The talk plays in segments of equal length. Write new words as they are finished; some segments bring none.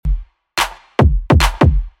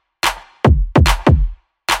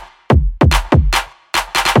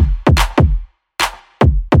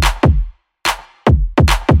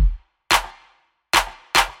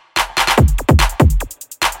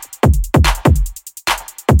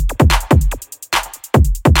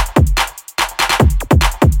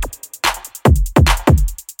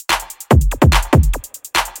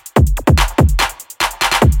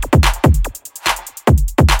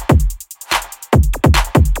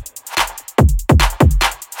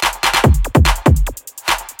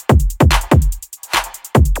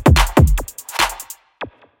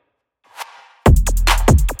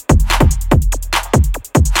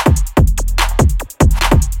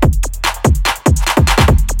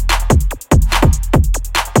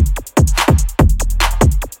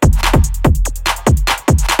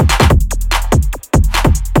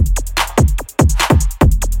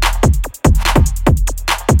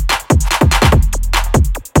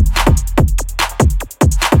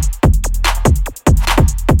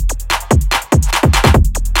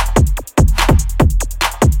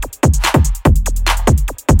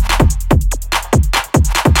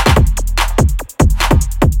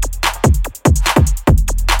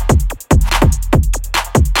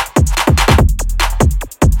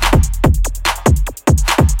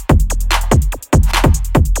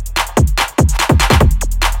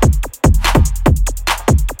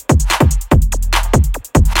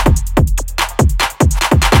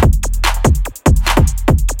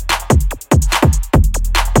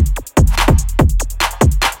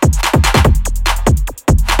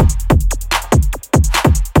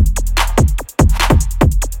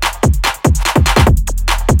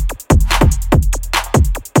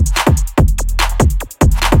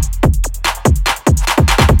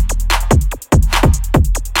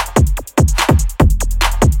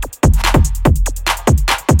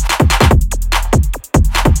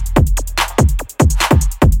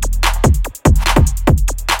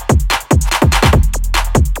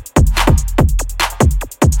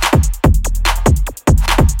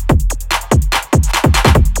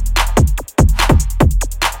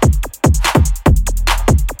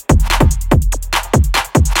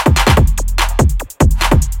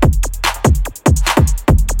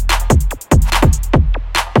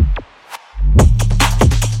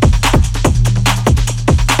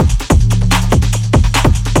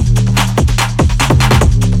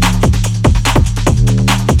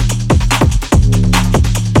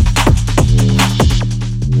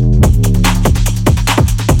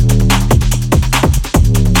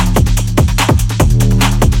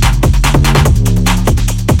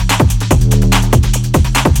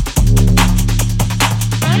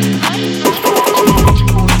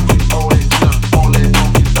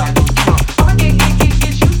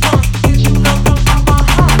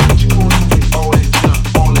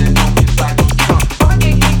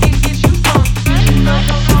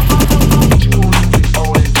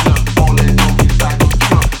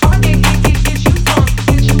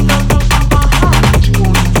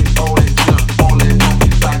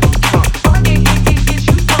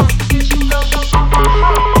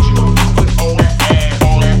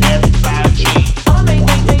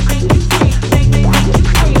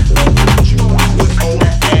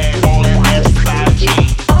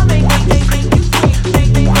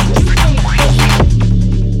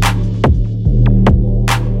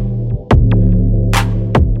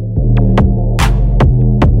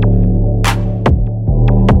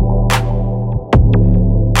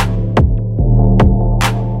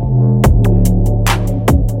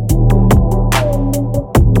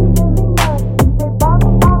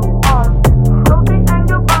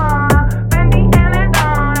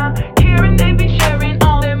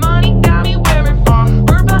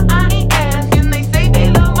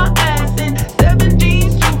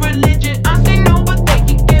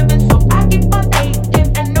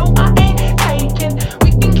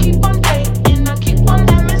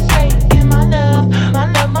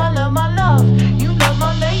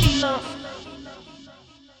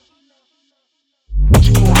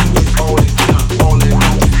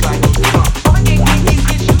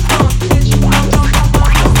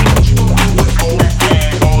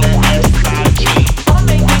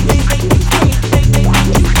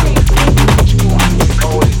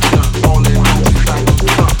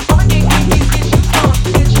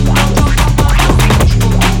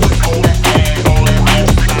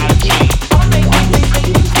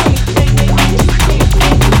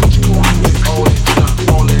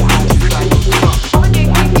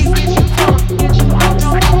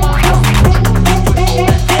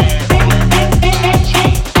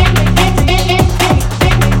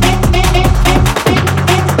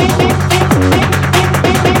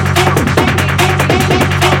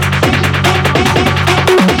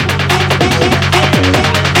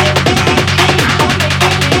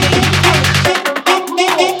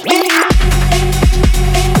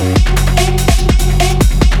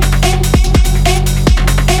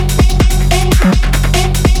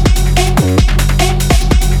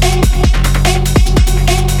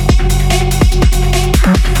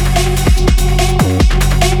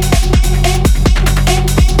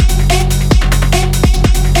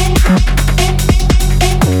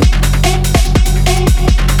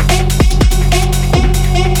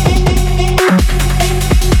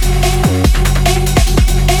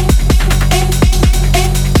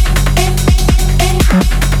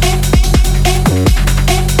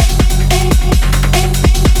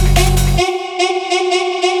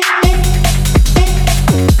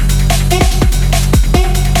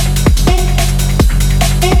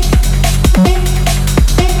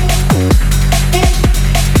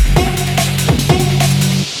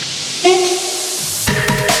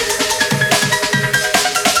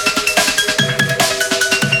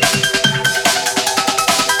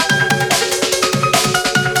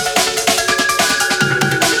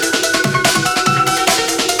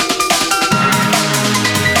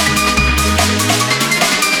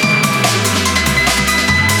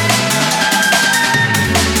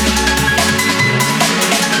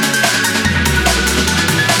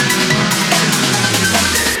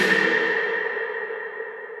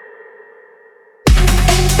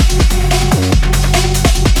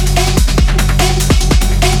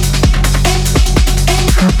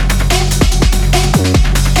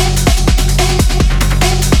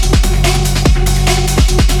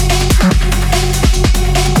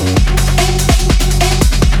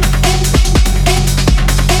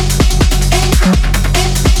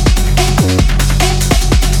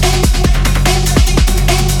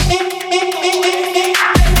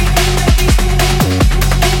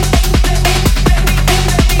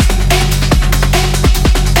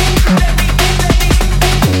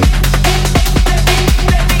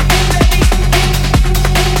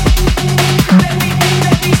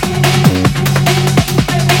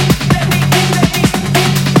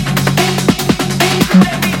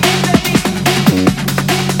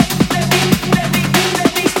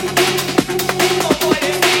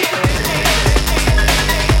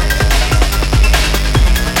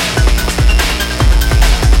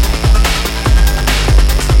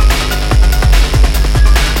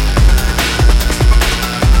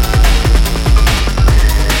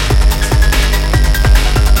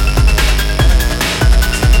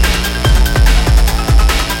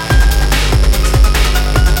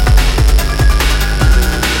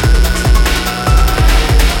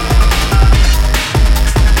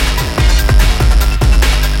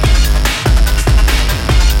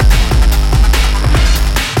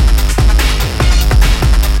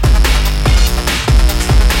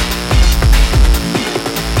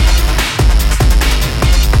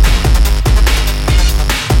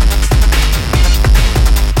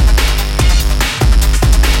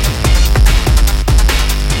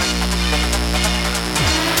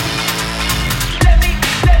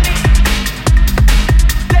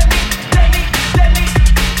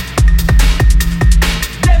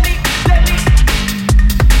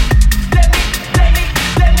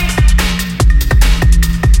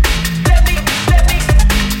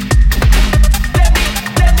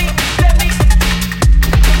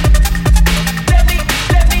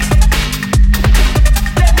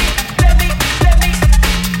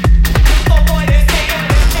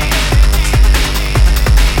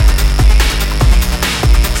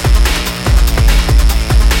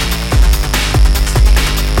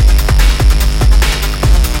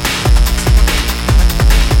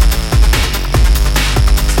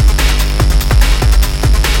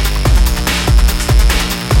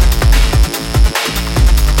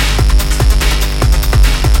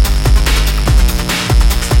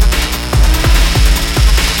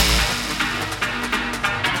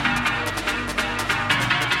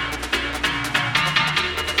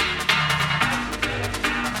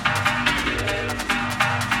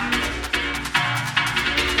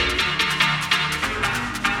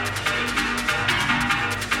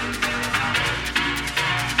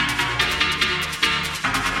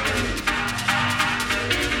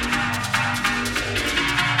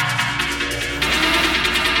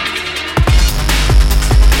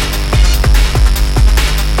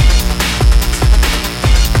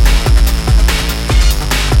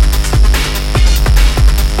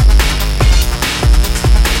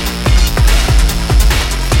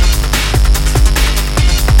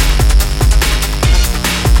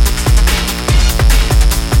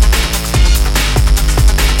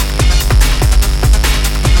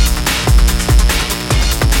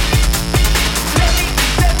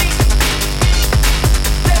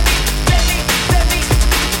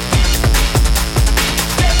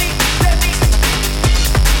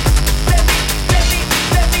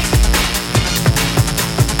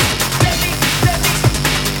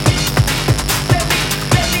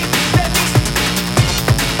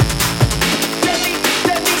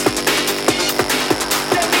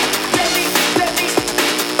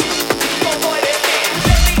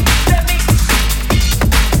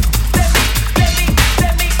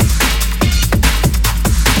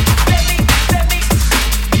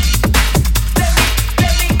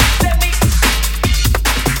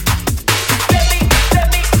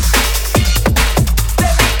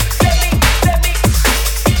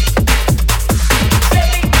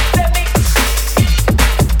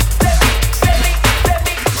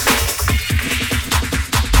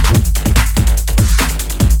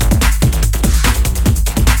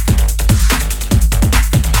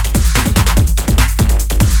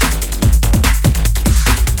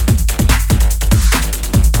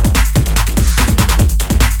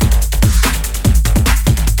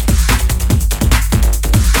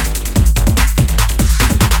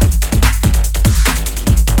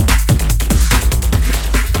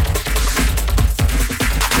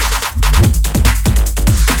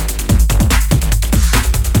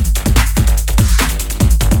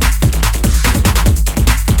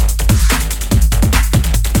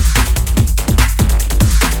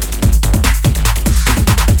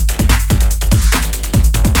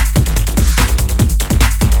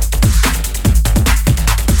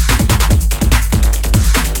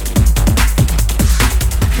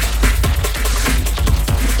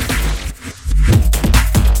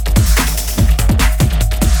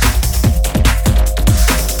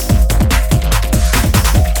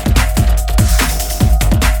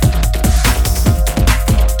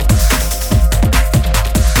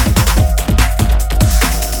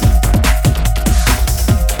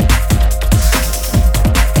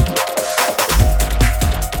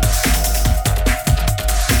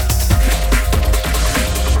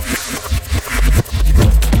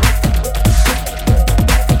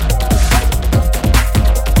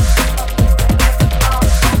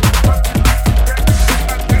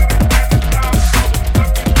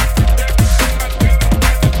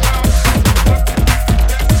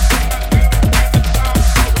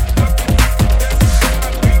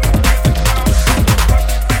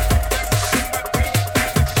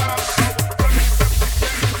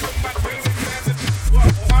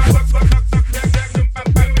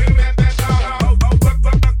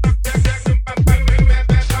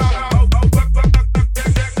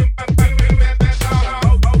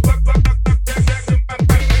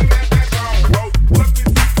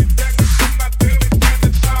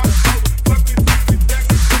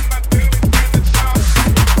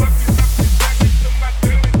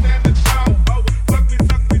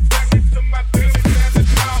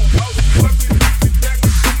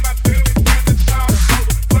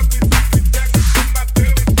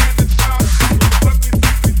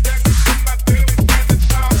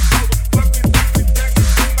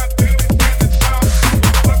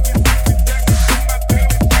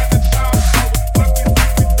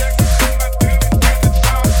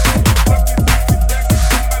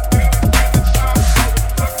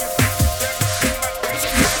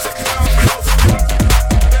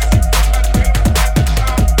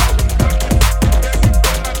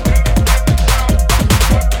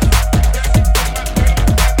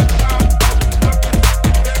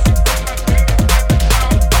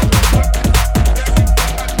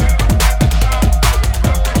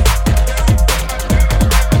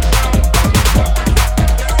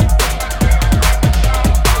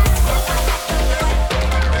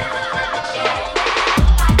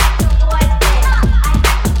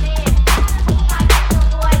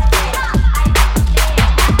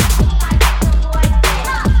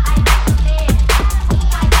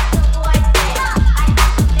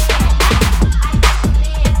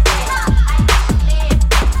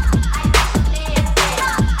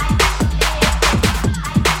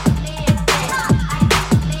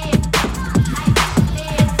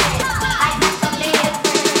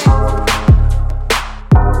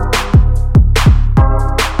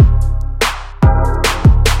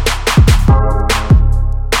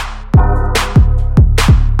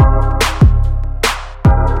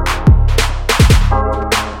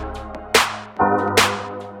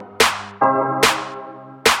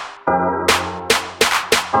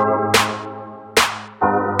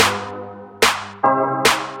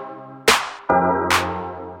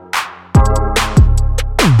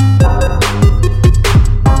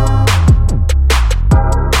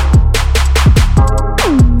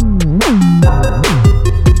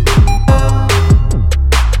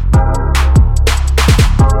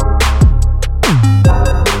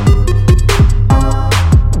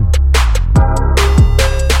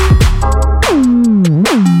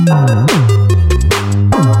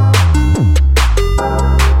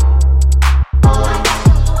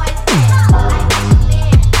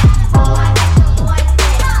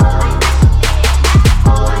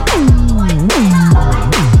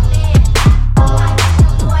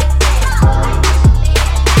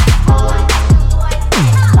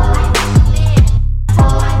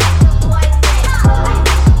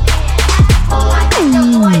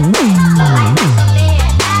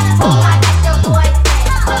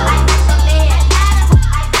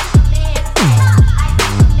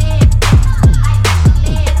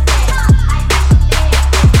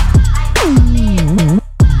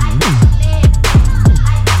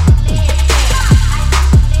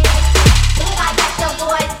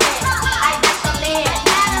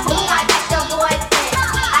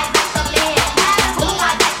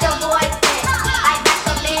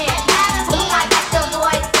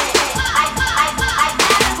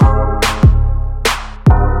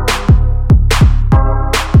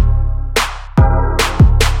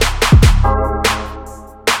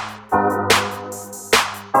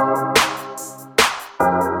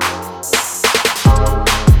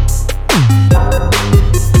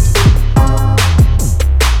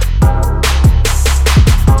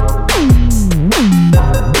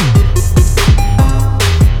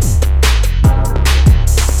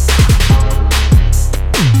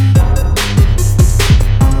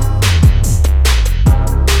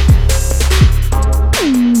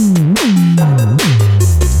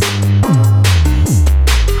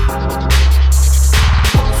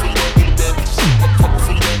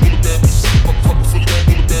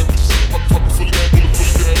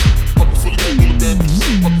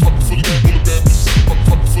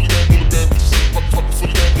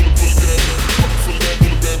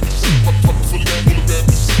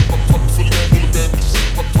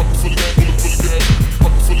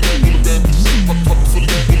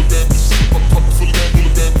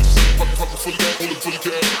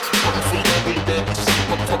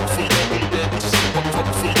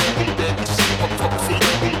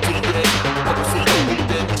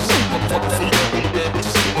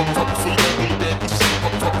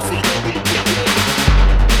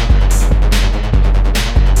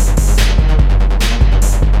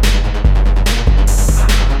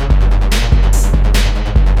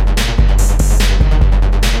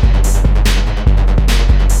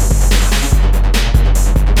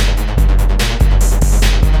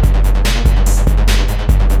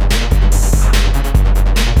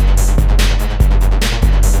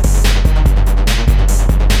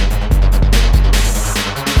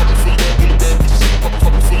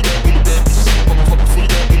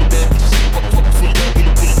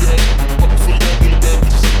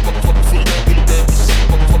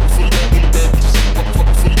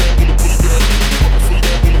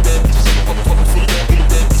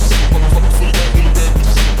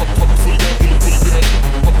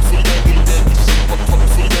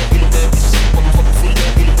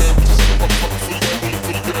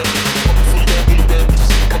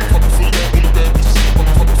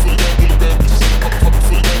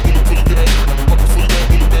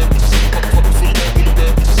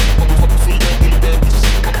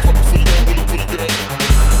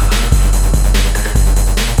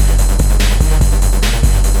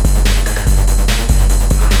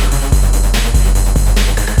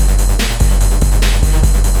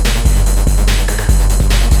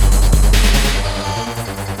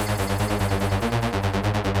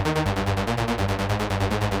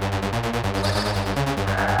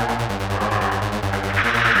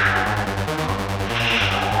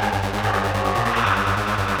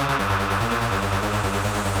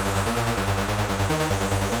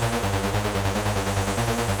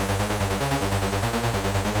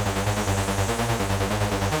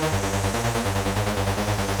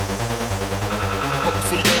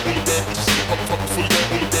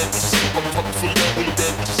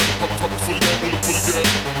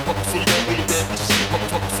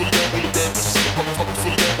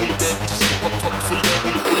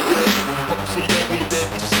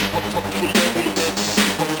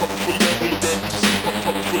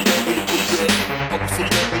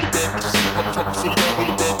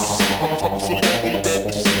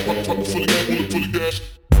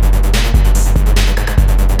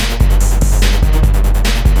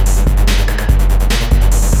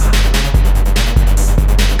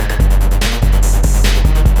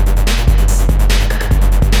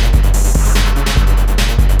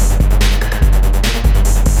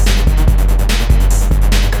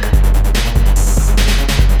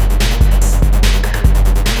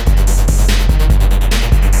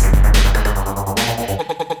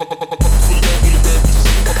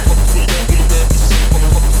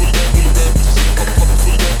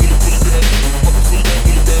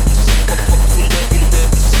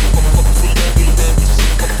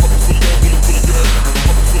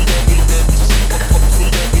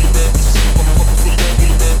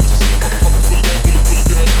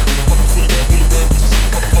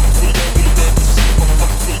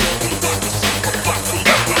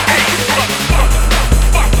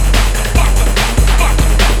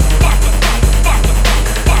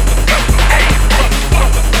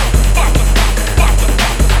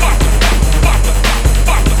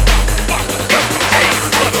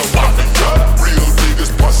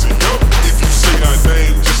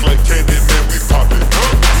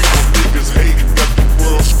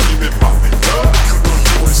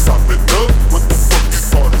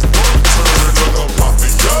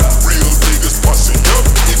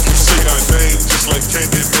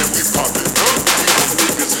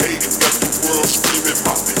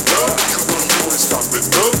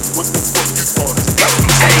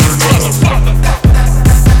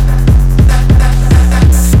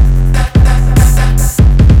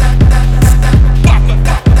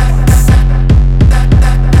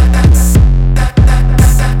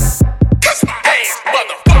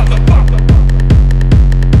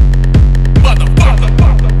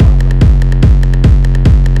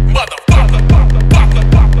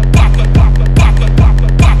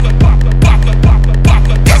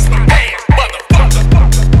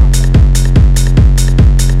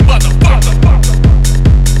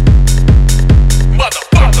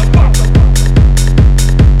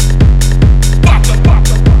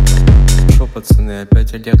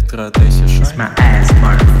детектора Тесси Шай.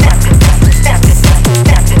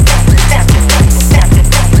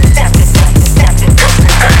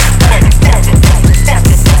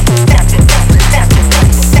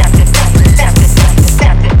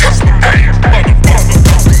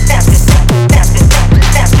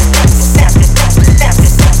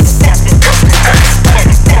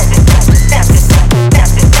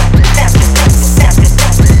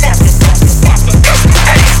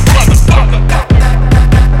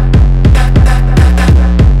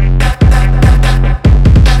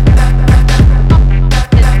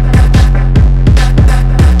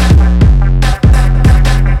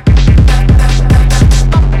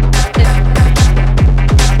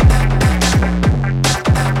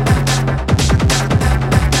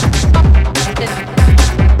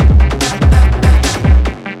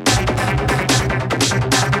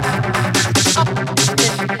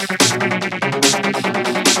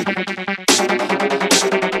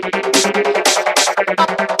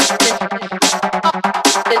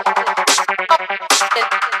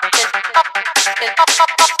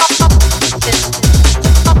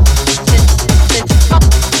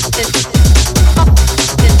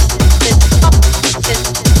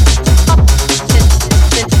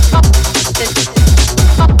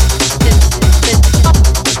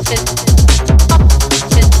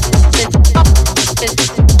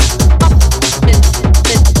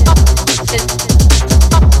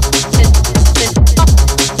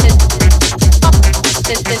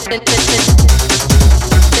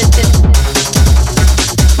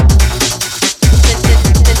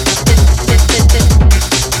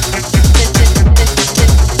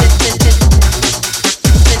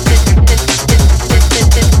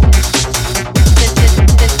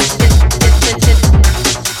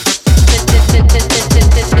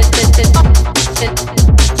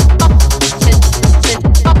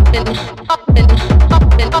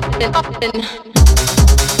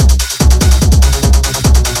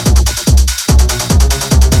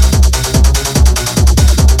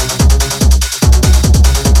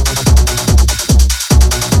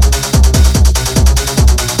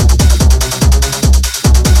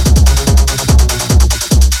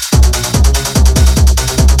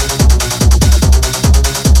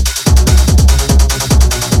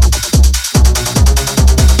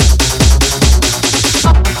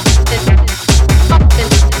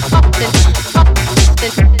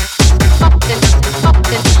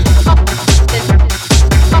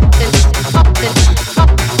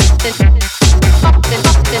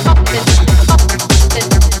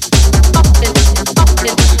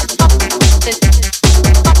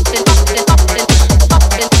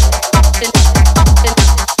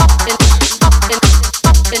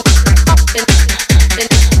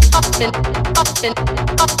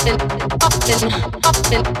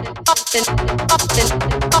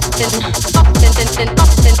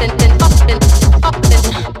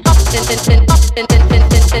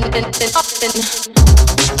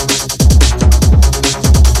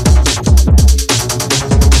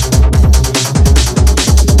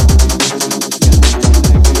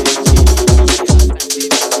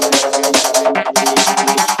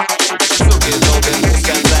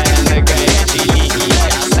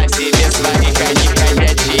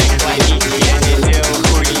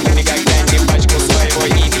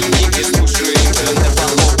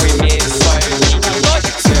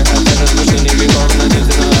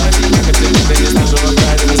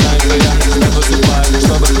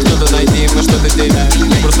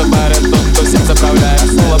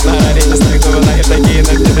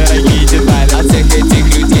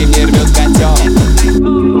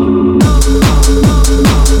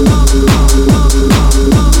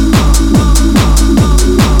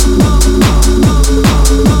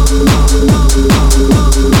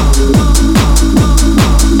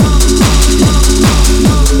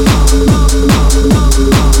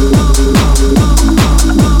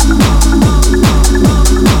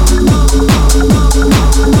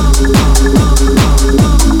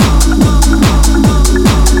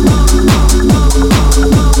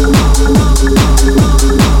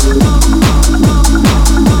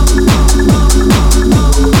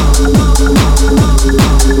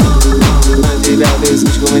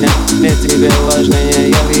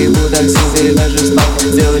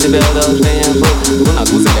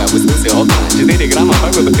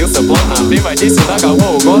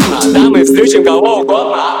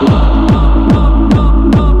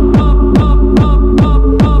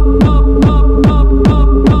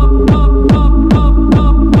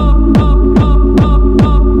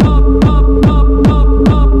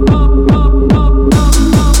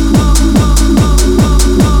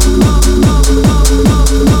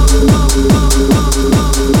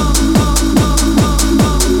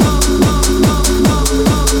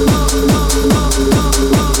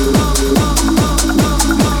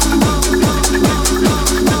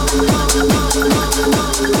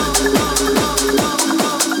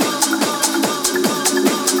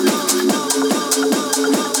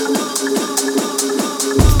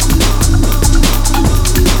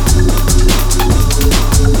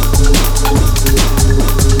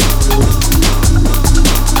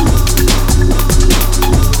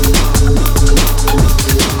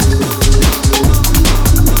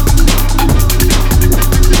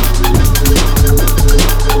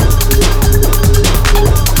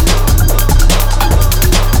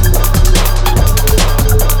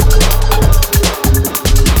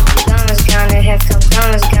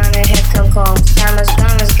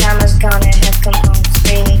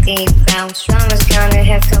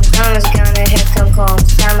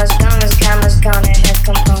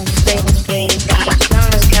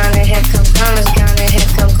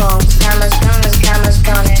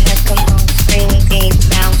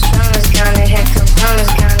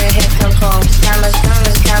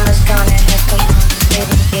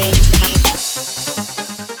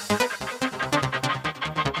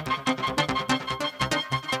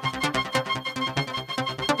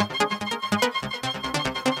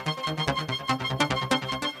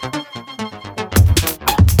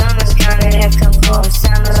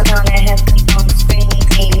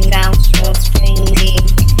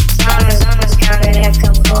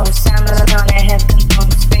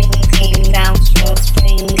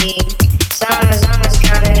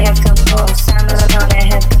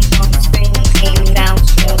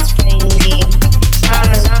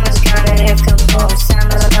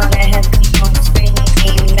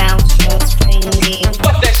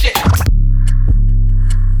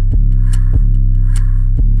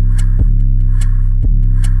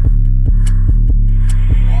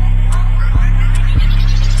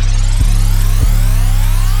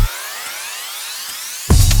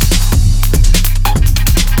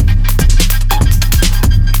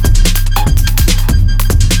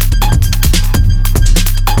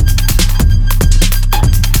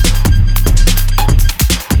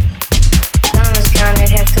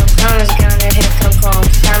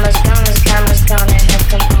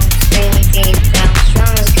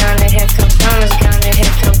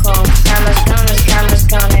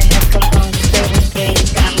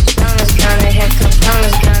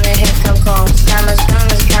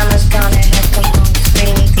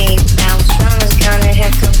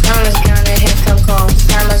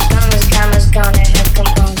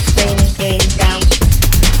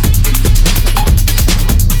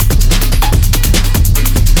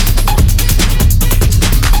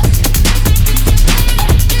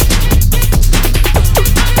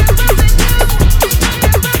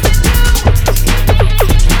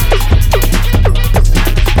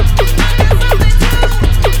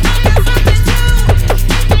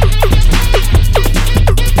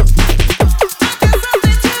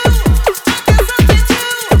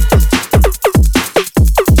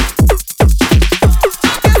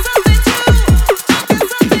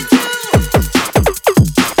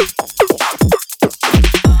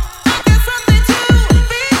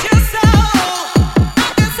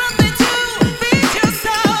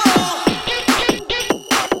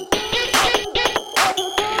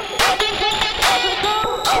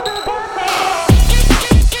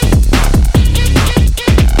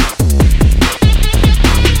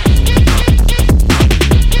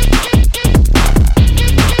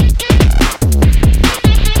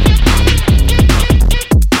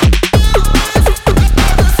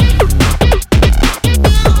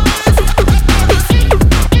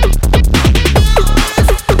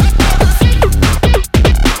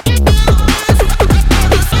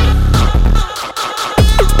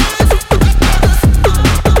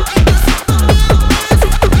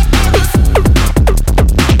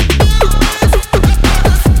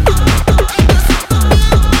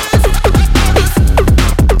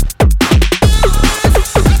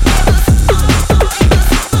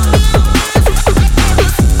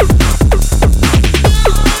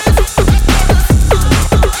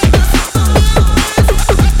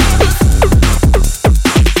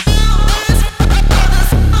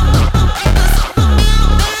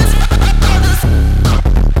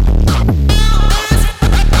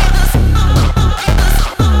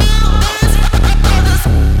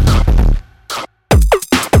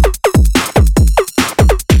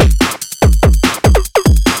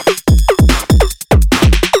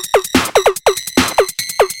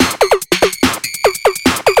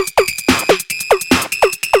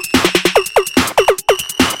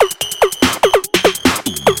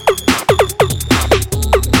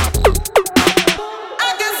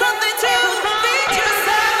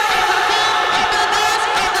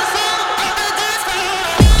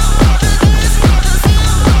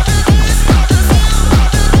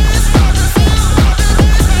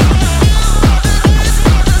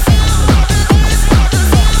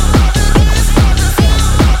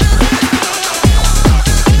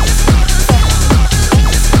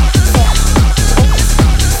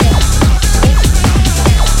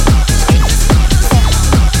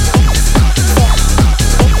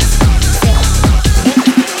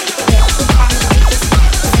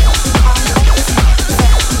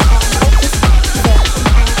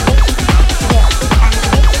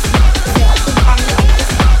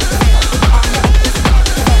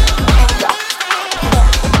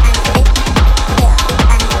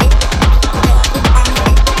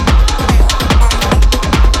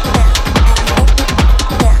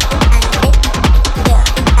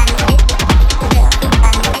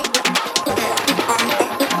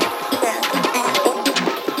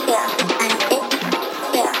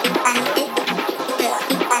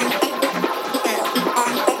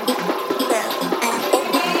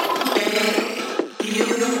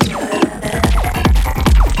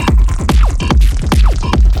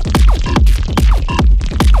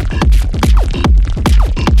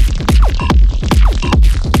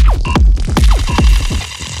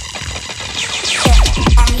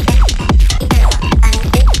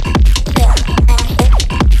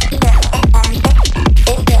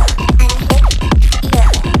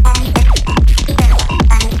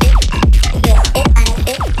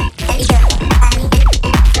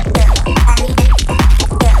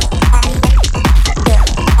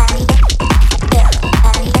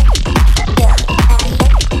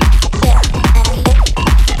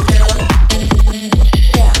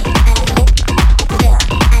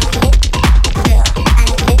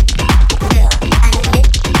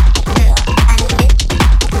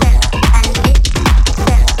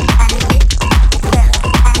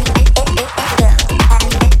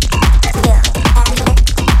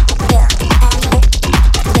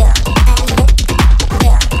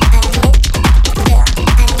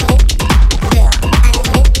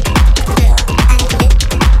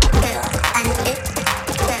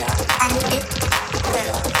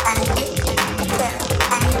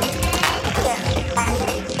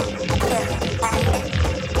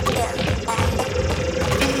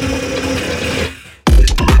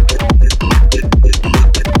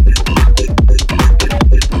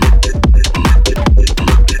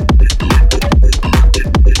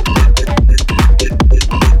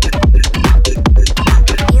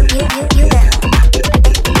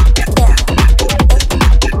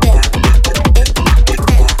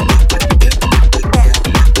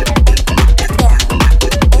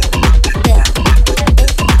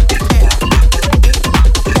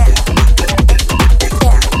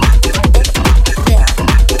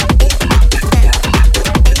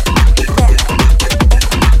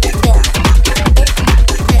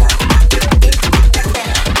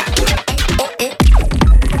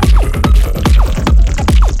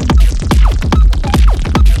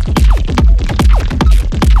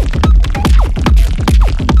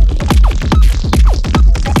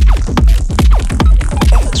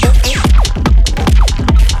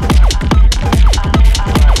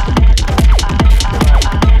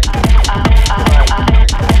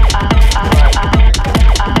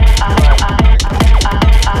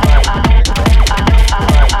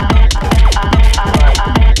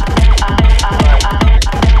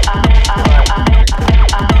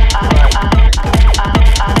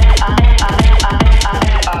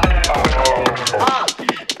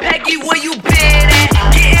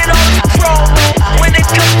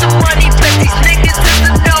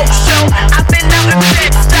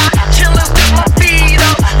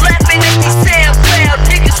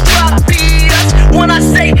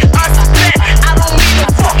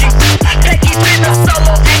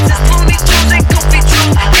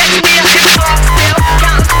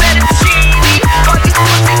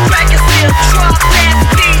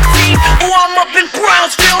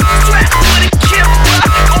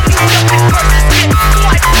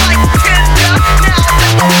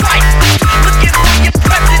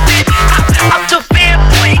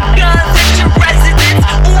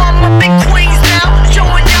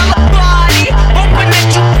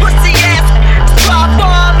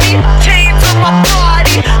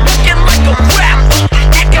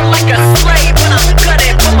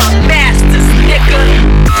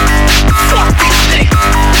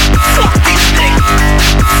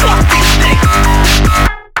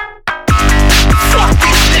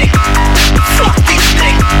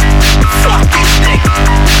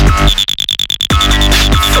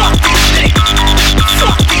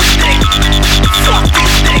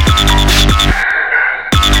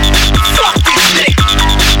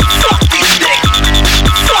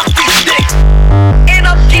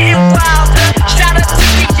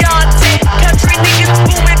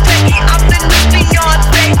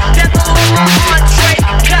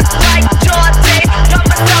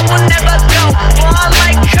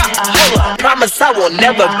 I'll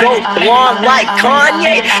never go blonde like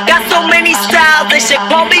Kanye. Got so many styles, they should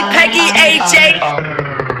call me Peggy AJ.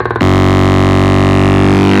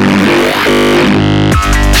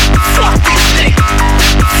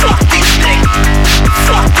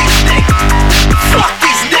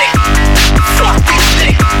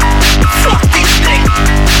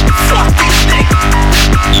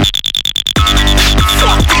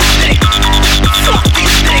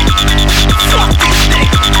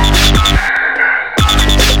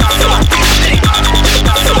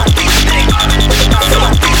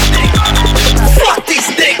 Fuck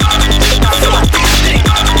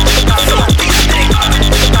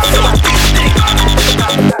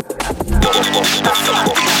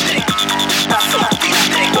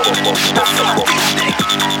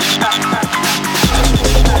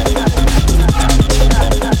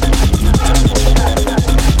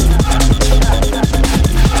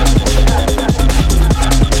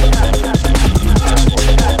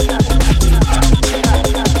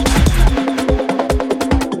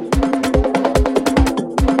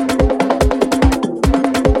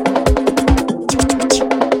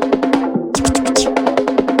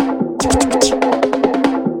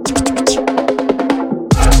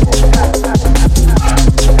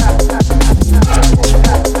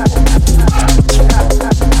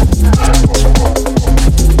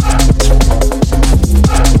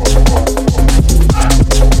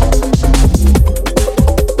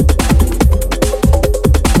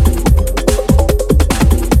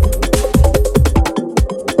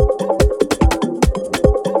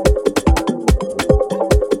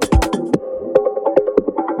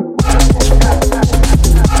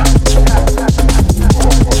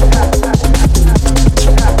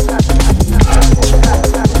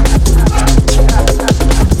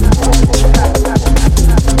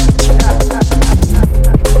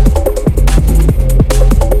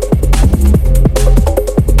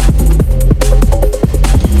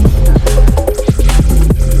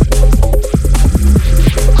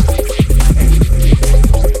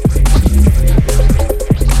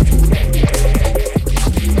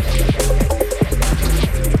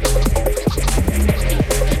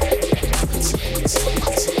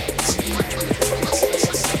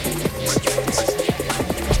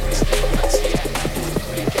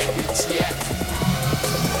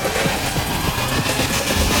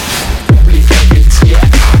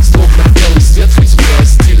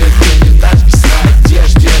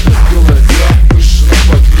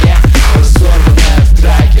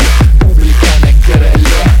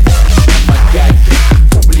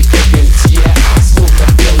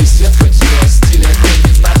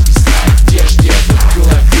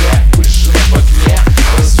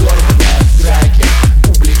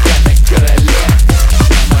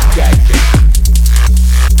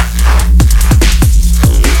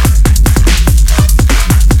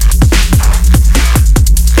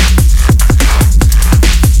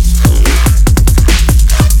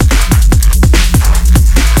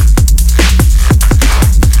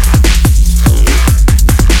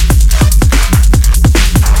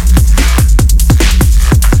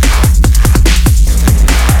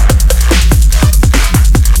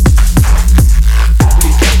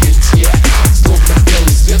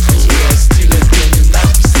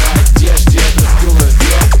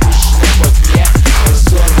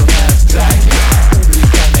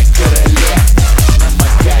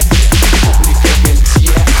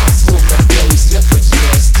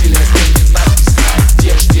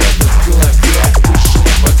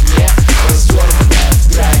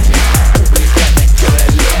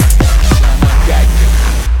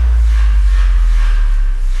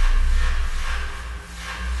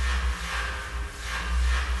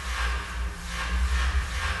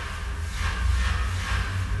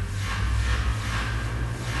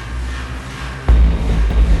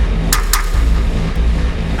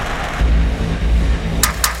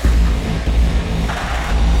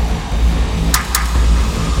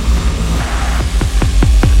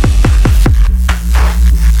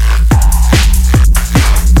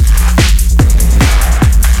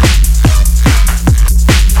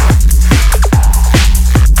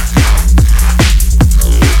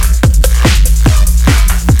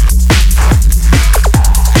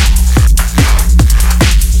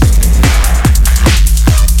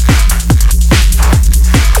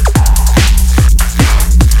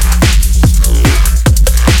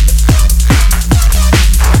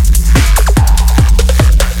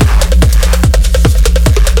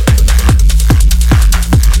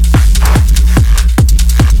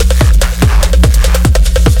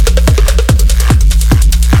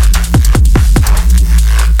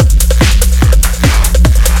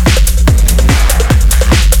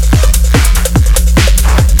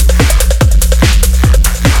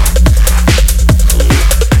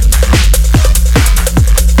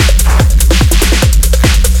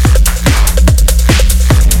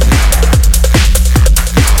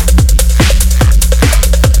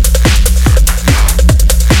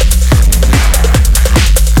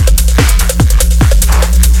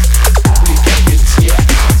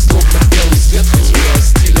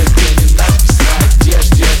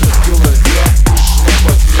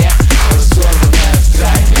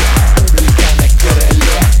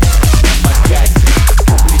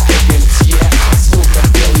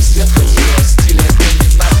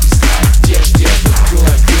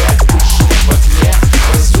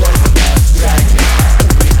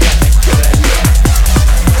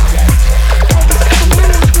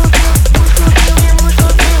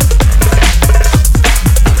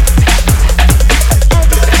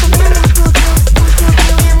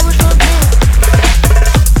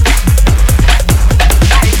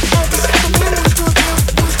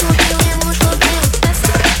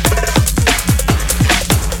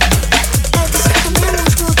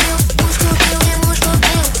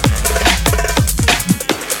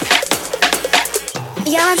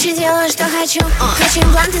хочу. Хочу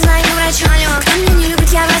импланты, знаю, не врачу. Кто меня не любит,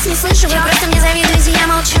 я вас не слышу. Вы просто мне завидуете, я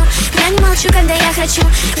молчу. Я не молчу, когда я хочу.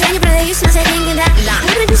 Я не продаюсь, но за деньги, да.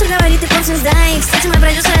 Мой продюсер говорит, ты поп-звезда. И, кстати, мой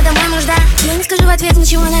продюсер, это мой муж, да. Я не скажу в ответ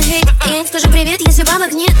ничего на хейт. Я не скажу привет, если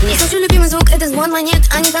бабок нет. Слышу любимый звук, это звон монет.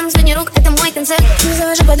 А не танец средний рук, это мой концерт. Не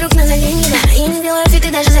завожу подруг, но за деньги, да. Я не делаю фиты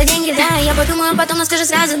даже за деньги, да. Я подумаю потом, но скажу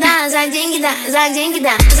сразу, да. За деньги, да, за деньги,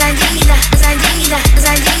 да. За деньги, да, за деньги, да. За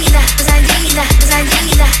деньги, да, за деньги, да. За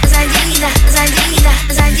деньги, да, за деньги, да. За деньги, да,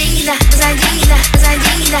 за деньги, да. За деньги, да, за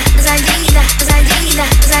деньги, да. За деньги, да,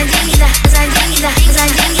 за деньги, да. За деньги, да, за деньги, да. За деньги, да, за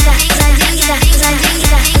деньги, да. За деньги, да, за деньги,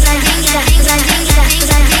 да. За деньги, да, за деньги, да.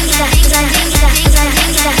 За деньги, да, за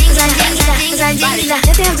деньги, да. За деньги, да, за деньги, да.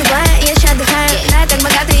 Это я в Дубае, я еще отдыхаю. Да, я так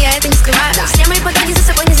богата, я это не скрываю. Все мои подруги за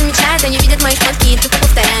собой не замечают. Они видят мои шмотки и тупо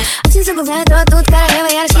повторяют. Все забывают, то тут королева.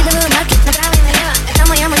 Я раскидываю бабки направо и налево. Это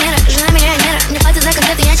моя манера, жена миллионера. Мне платят за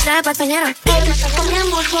концерты, я читаю под фанеру. У меня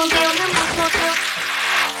муж купил.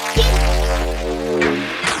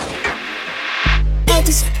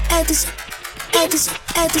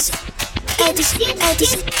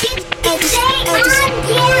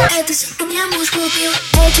 У меня муж купил.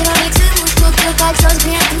 Эти роликсы муж купил. Кольцо с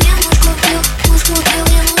брендом мне муж купил. Муж купил,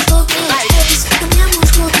 мне муж купил. У меня муж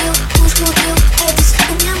купил. Муж купил.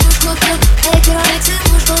 У меня муж купил. Эти роликсы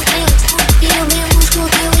муж купил. Купил, мне муж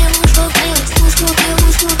купил. Мне муж купил. Муж купил,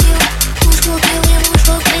 муж купил. Муж купил, мне муж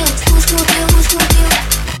купил. Муж купил, муж купил.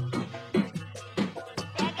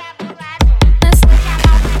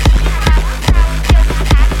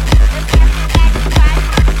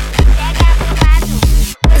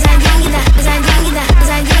 За деньги,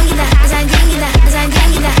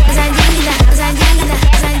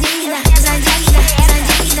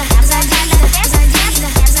 да,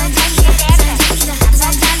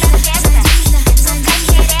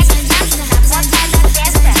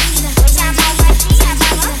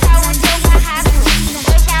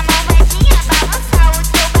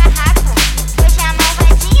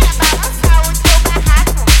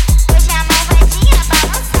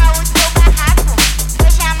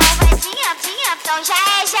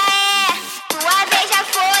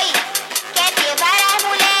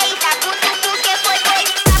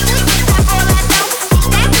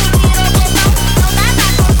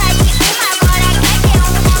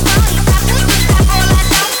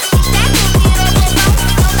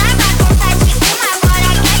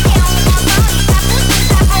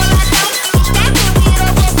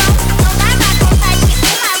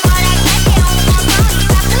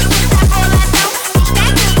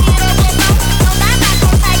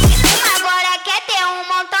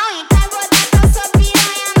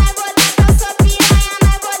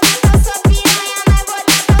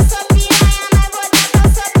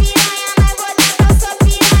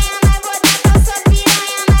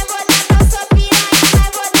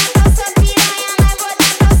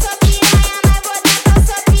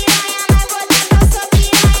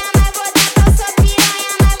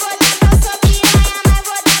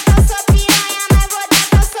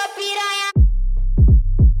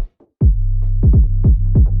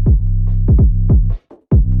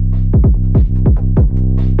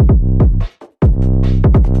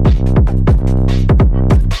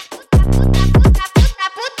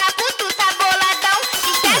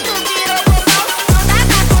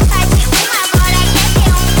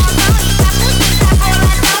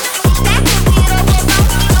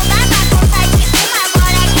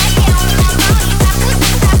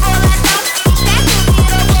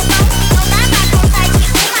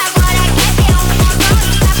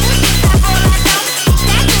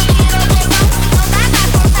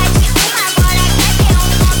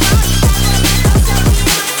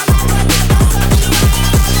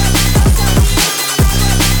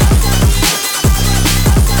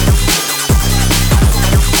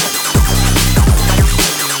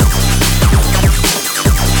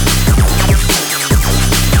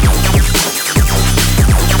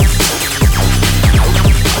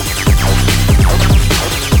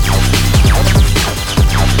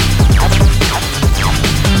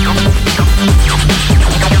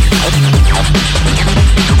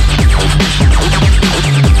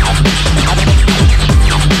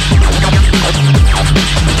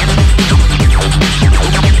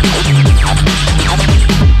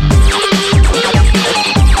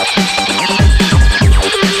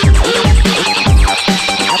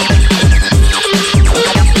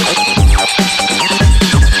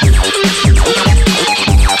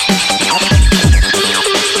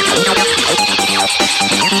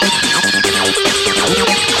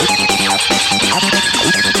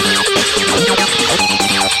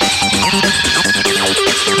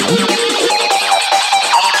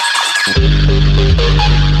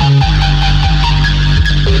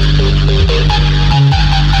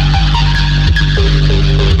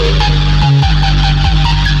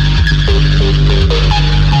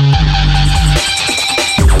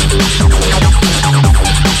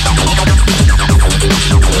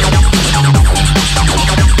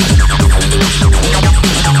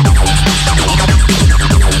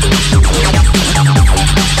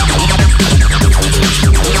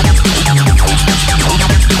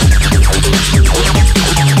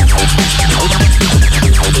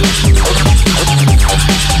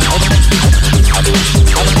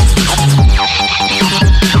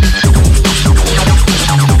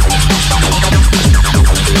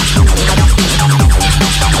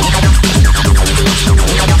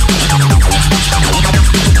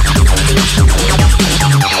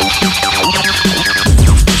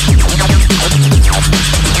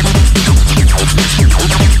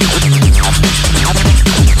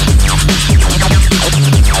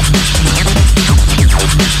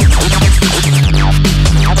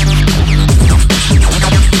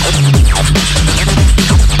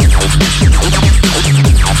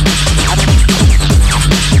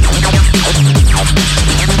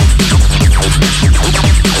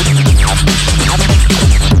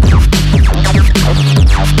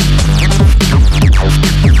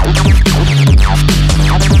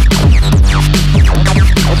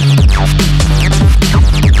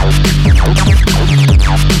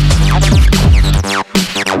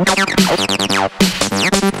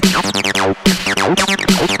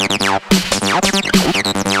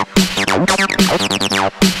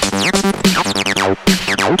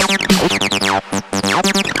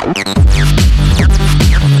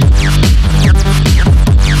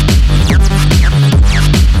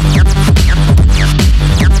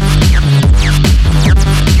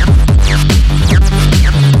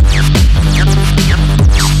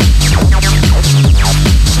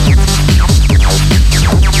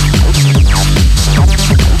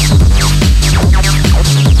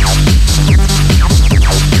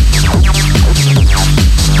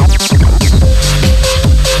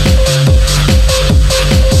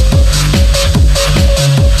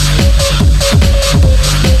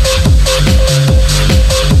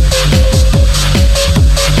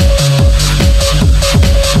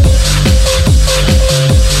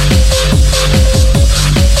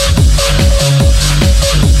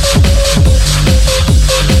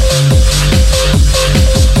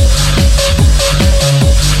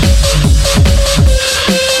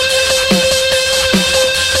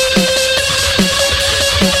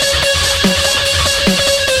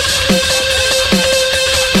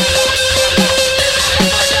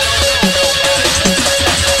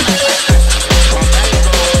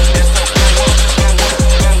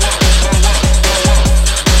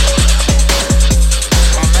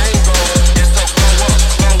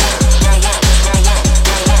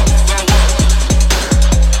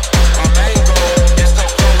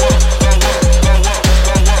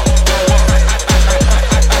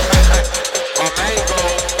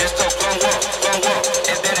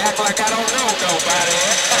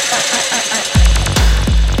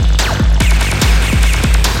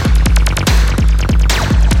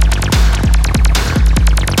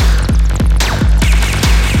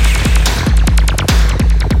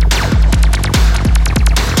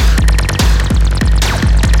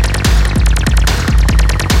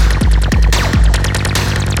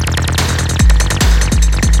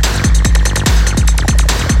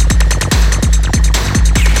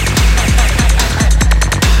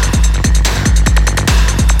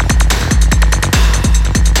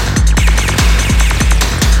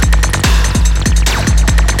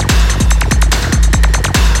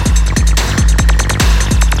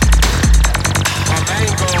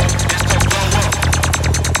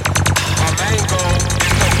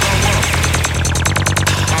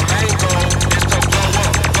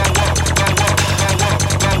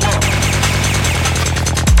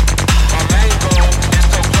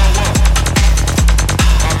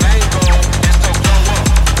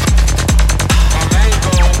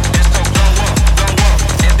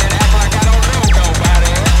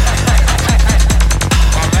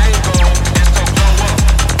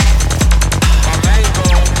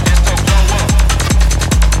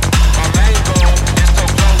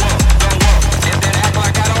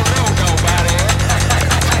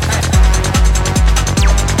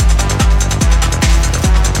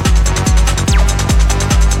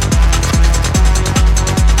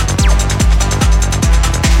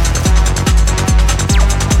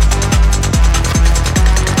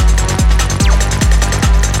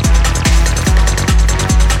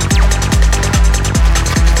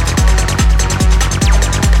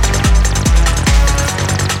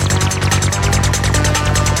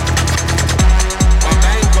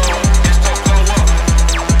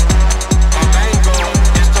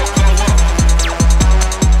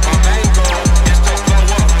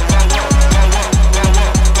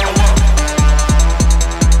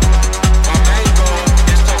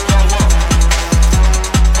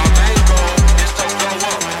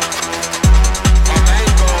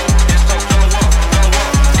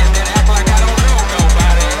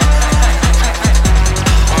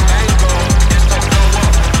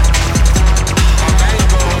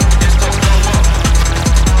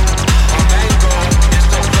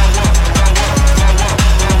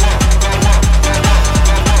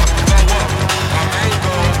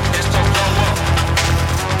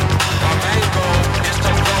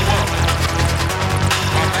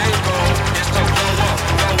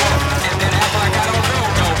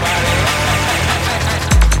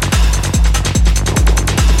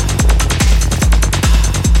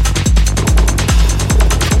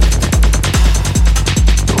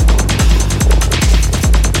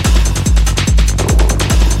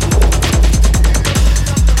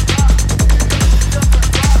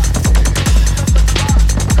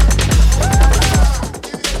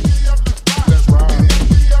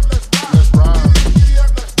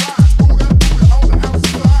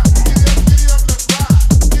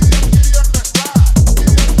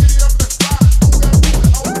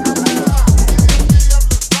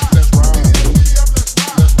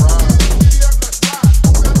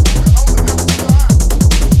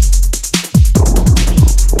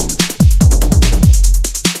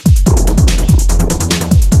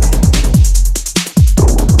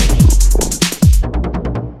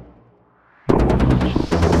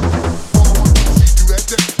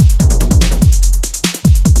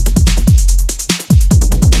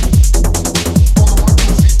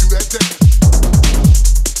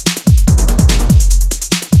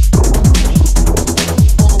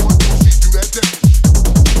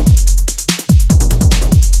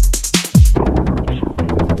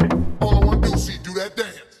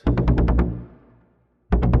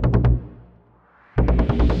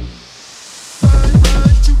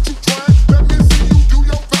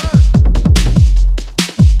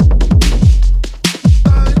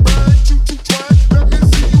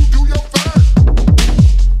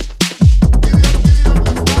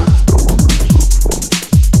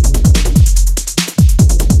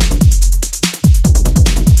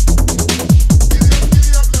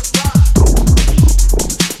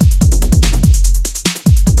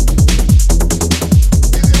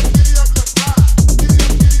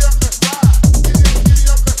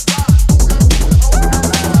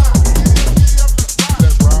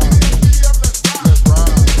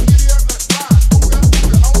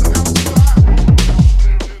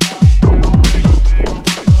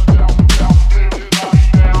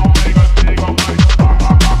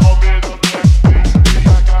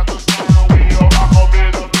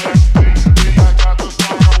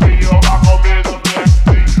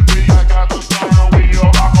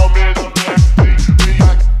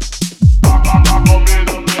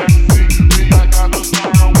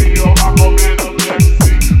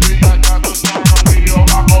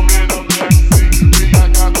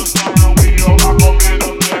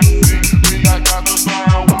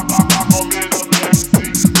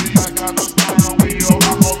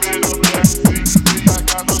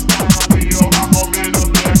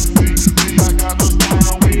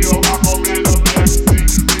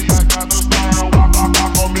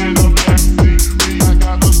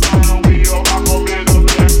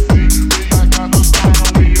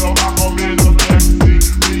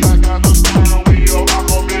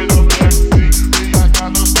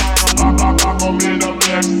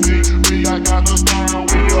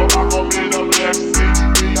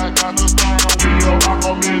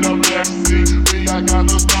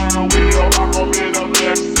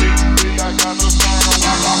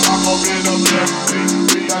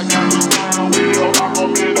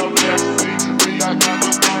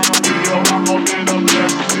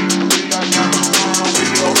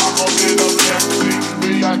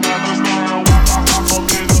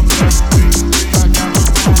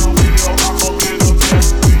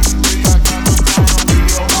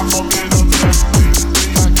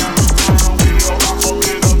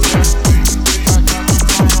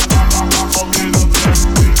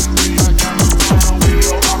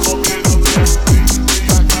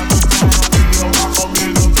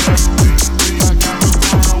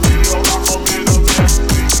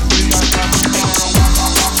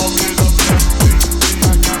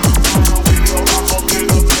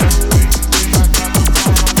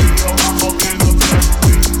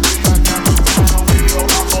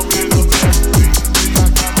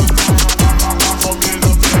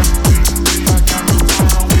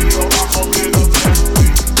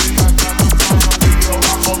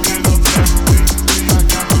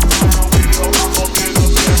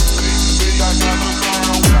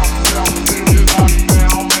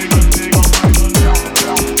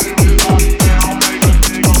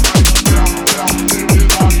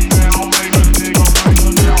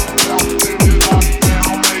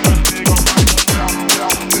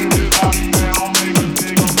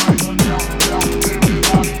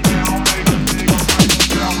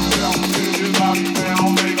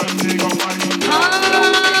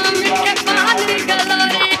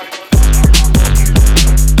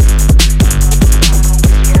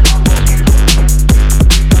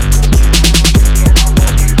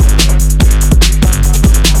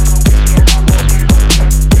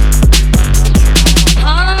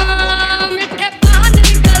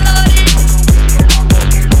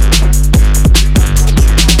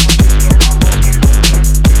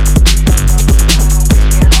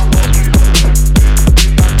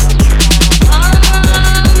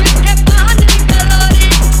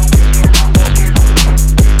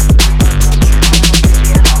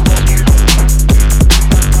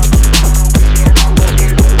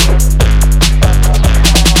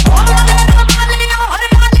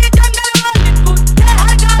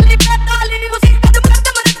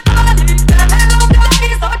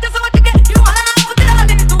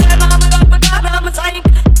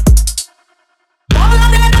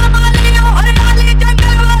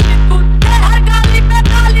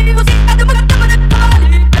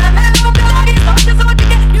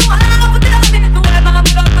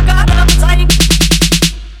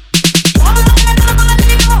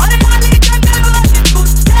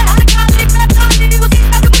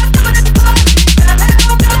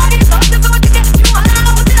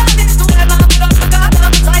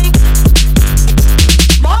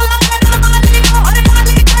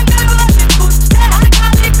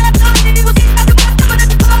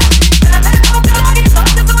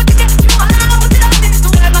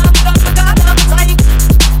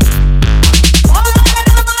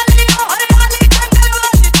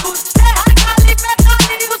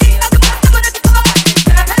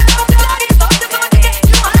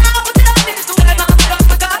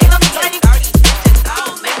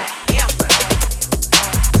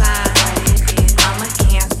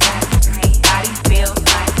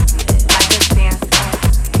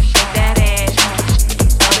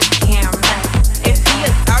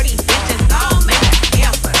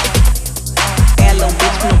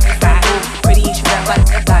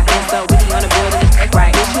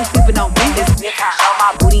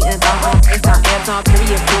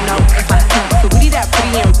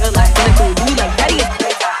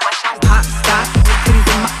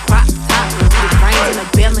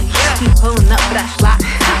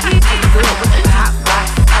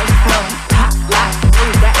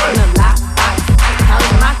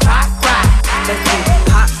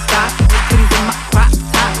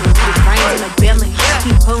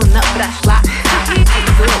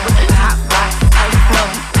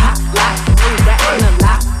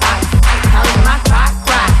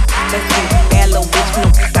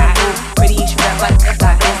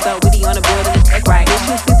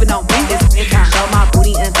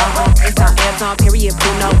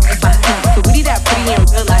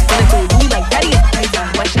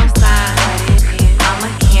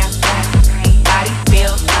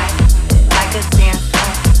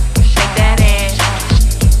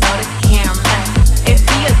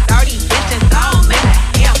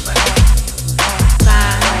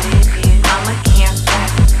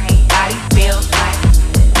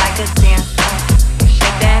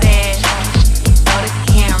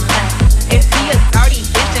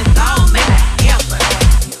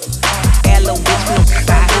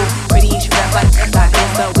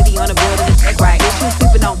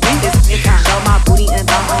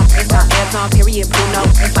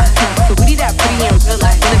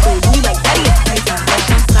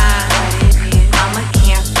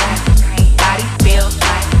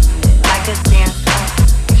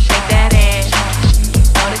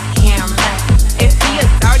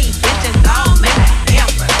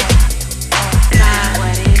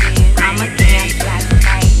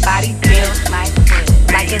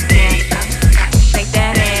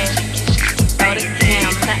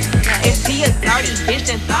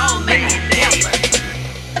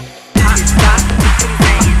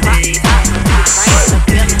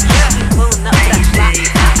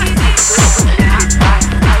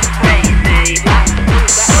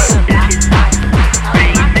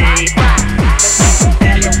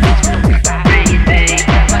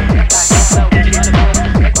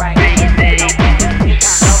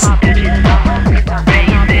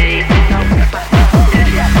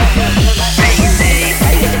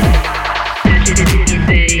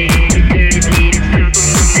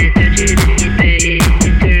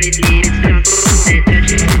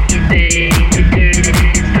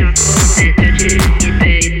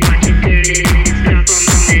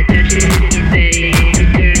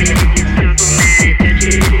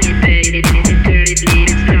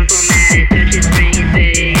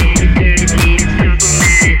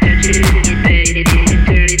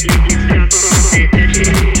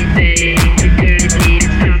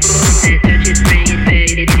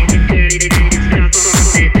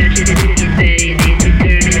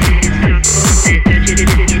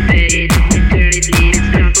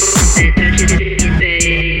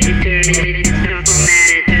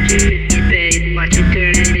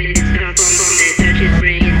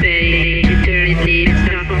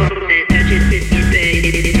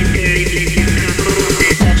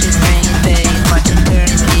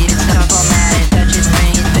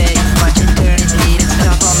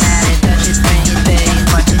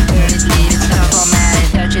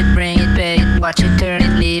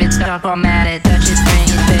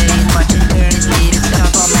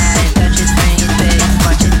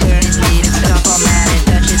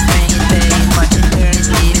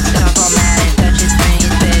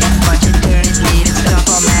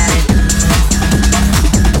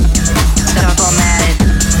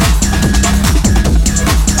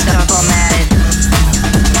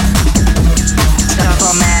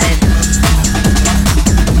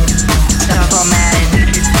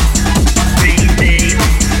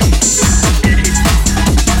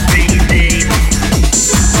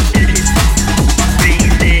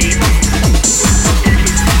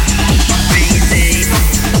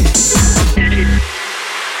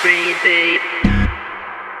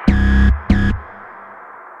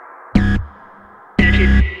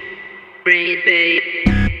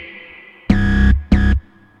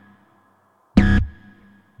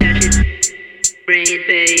 bring it,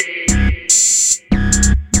 babe.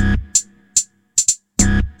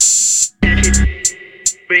 Touch it,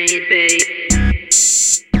 bring it, babe.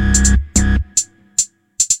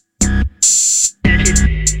 Touch it,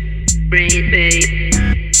 bring it, babe.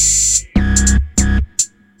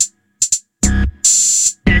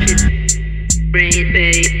 Touch it, bring it,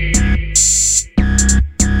 babe.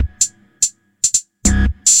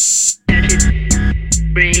 Touch it,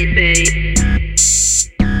 bring it, babe.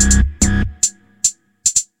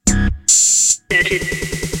 Touch it,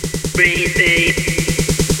 bring it, babe.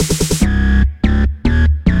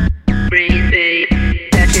 Bring it, babe.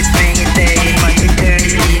 Touch it, bring it, babe. Punch it, turn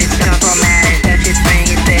it, need it, stop on matter. Touch it, bring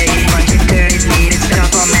it, babe. Punch it, turn it, need it,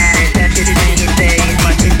 stop on matter. Touch it, bring it, babe.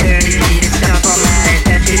 Punch it, turn it, need it, stop on matter.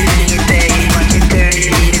 Touch it, bring it, babe. Punch it, turn it,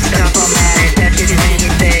 need it, stop on matter. Touch it, bring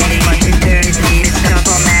it, babe. Punch it, turn it, need it, stop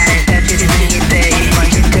on matter. Touch it, bring it, babe.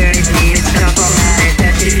 Punch it, turn it, need it, stop on matter.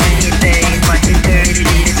 Touch it, bring it, babe. Punch it, turn it,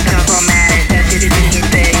 need it, stop on matter. Touch it, bring it,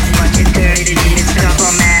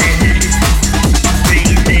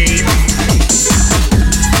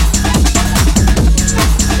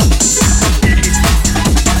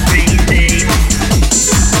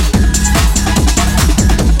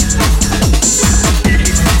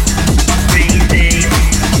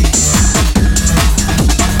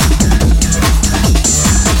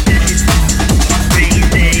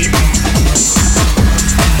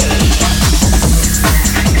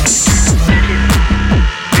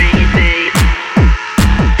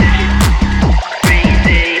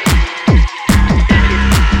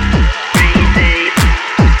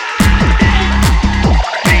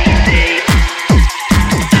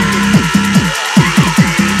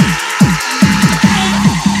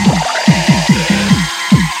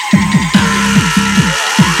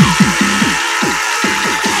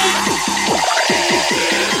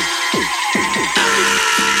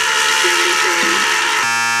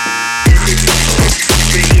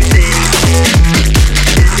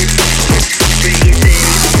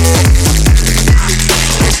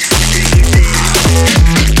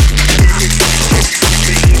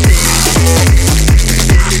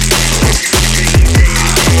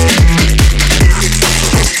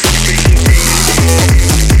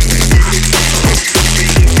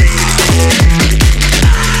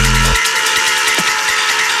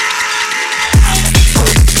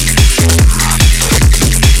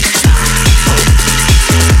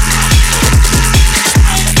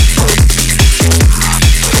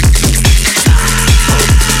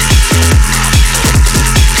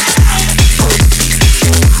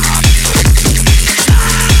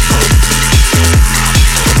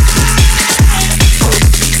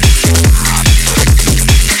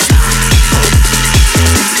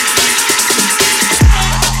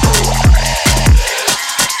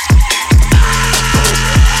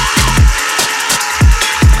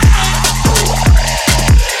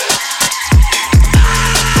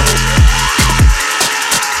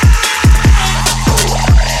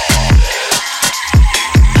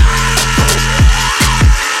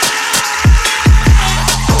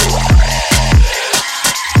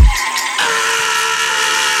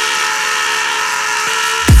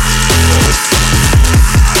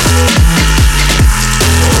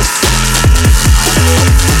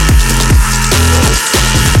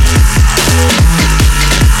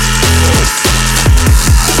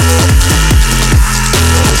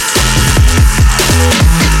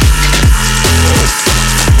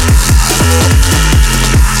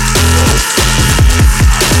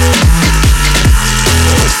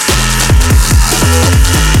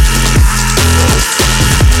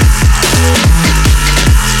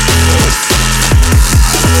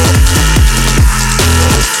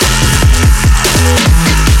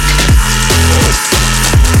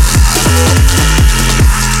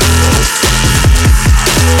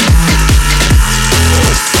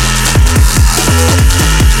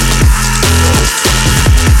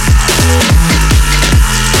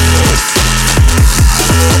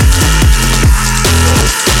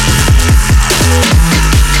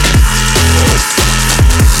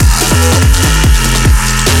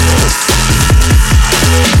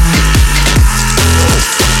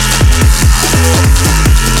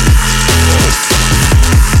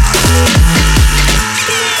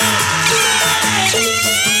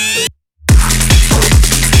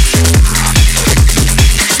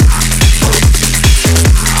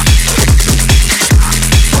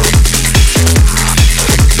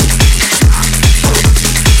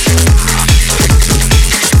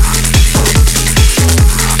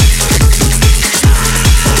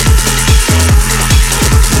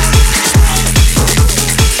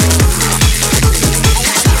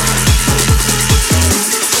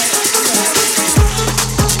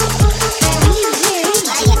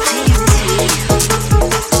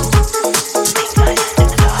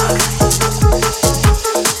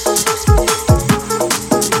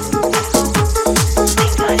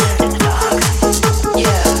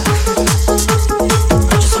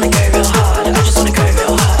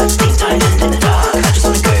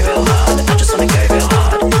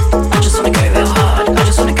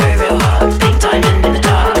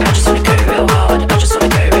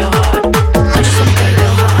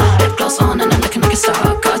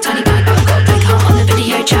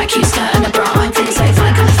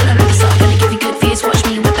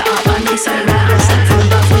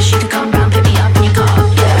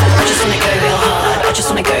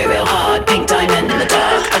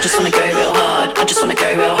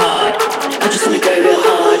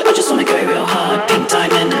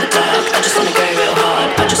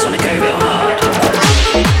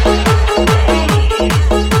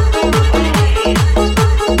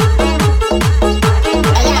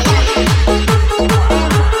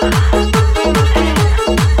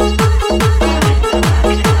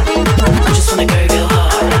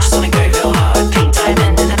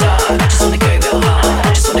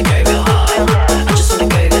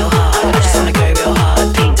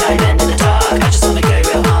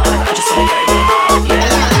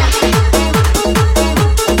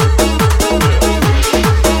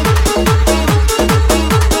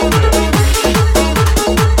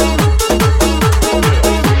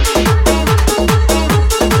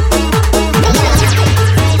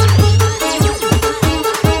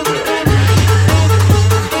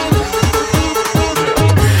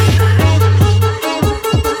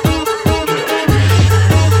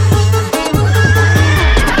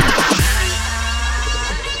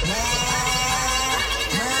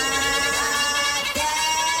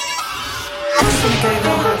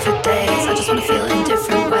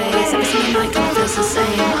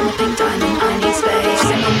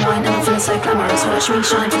 featuring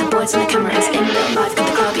shine for the boys and the cameras. In real life, got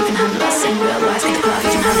the club, you can handle us. In real life, got the club, you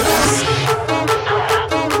can handle us.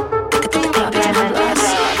 Got the club, you can handle us.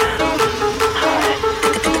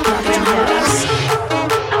 Got the club, you can handle us.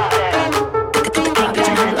 Got the club, you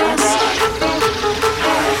can handle us.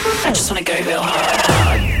 I just wanna go real hard.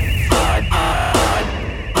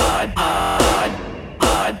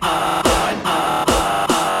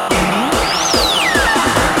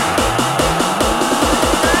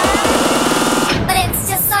 But it's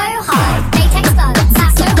just so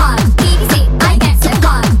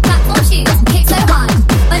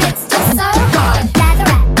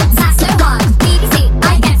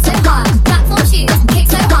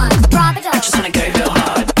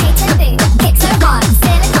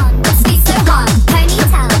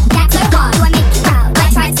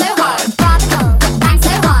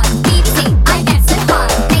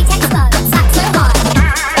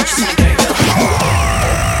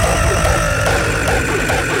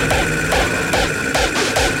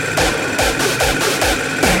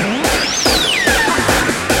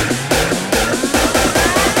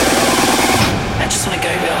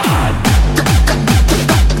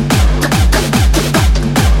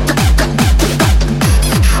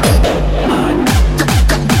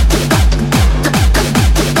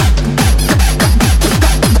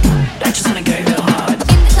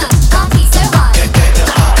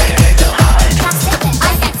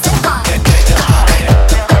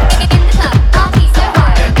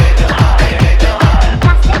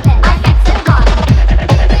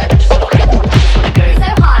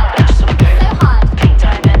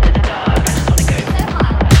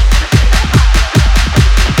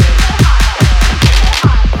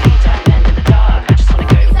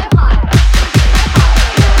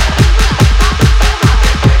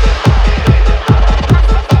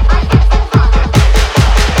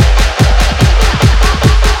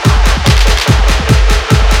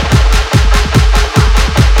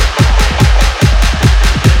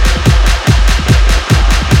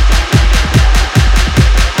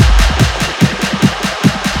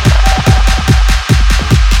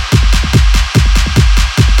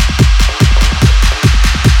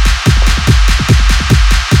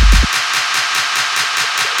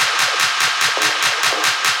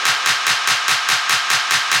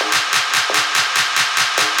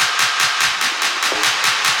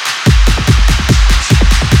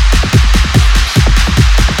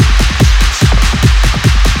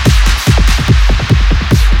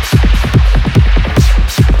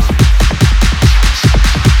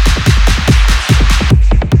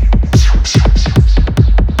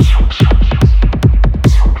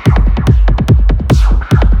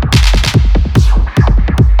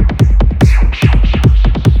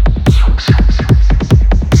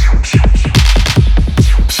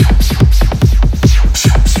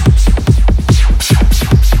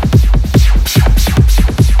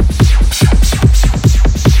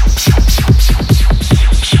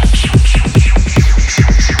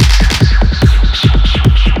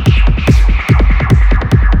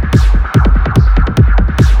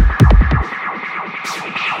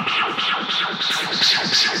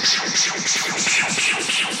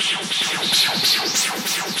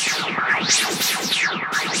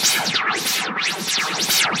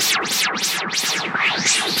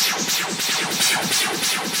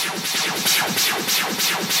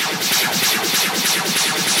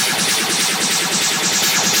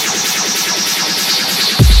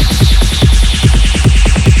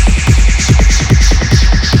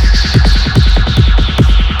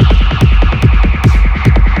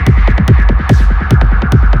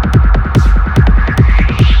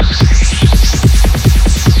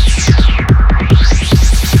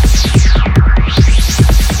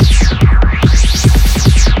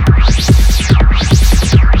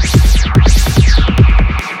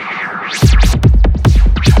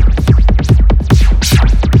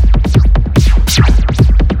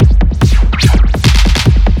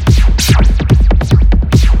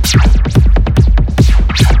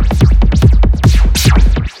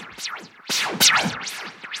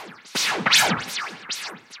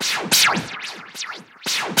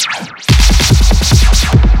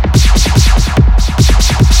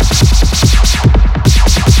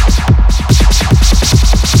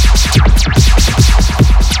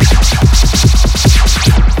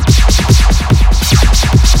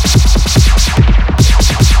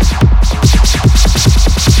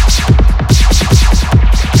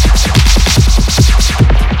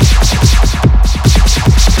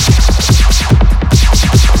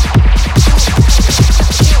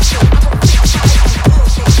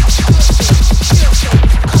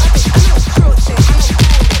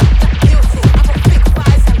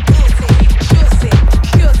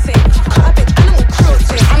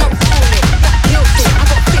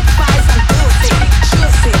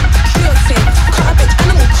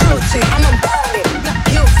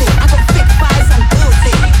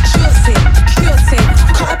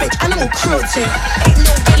cruelty. Ain't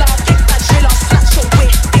no villa, big bad driller, snatch your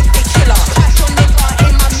wig, big big killer. Catch your nigga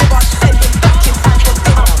in my mirror, send him back inside for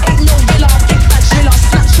dinner. Ain't no villa, big bad driller,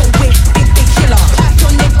 snatch your wig, big big killer. Catch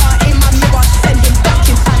your nigga in my mirror, send him back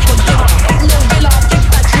inside for dinner. Ain't no villa, big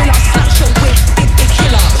bad driller, snatch your wig, big big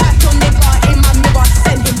killer. Catch your nigga in my mirror,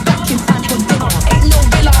 send him back inside for dinner. Ain't no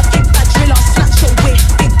villa, big bad driller, snatch your wig,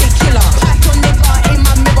 big big killer. Catch your nigga in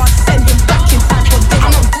my mirror, send him back inside for dinner.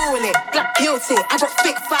 I'm unruly, black guilty, I got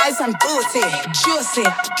thick thighs and booty, juicy,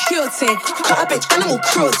 cutie, cut a bitch, animal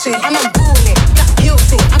cruelty. I'm unruly, black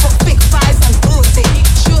guilty, I got thick thighs and booty,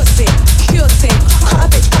 juicy, cutie, cut a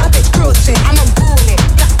bitch, cruelty. I'm unruly,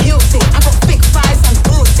 black guilty, I got thick thighs and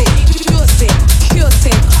booty, juicy,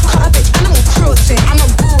 cutie, cut a bitch, animal cruelty. I'm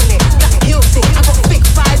unruly, black guilty, I got thick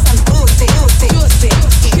thighs and booty, juicy,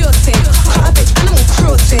 cutie, cut a bitch, animal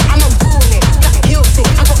cruelty. I'm unruly, black guilty,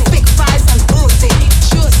 I got thick thighs and booty,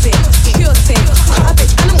 juicy, cutie, cut a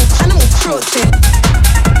bitch, animal cruelty.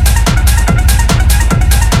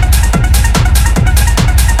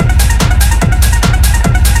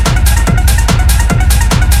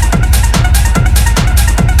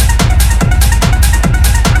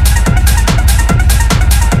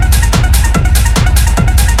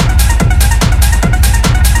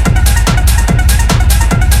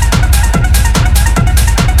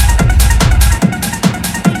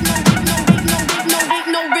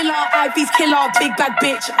 Killer, big bad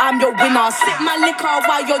bitch, I'm your winner. Sip my liquor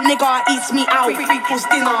while your nigga eats me out. Free equals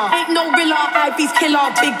dinner. Ain't no rilla, Ivy's killer,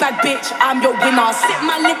 big bad bitch, I'm your winner. Sip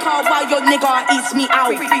my liquor while your nigga eats me out.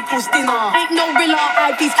 Free equals dinner. Ain't no rilla,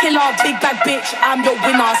 Ivy's killer, big bad bitch, I'm your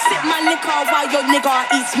winner. Sip my liquor while your nigga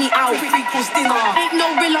eats me out. Free equals dinner. Ain't no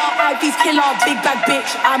rilla, Ivy's killer, big bad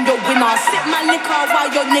bitch, I'm your winner. Sip my liquor while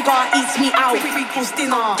your nigga eats me out. Free equals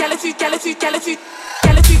dinner. Galaxy, chalky,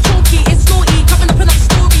 it's naughty, coming up a nice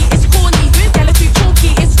story, it's corny. Galaxy chalky,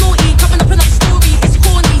 it's naughty, coming up a nice story, it's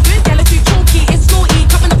corny. Galaxy chalky, it's naughty,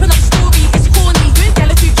 coming up a nice story, it's corny.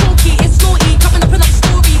 Galaxy chalky, it's naughty, coming up a nice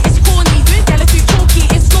story, it's corny. Galaxy chalky,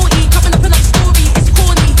 it's naughty, coming up a nice story, it's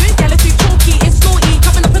corny. Galaxy chalky, it's naughty,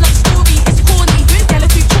 coming up a nice story, it's corny.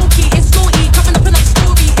 Galaxy chalky, it's naughty, coming up a nice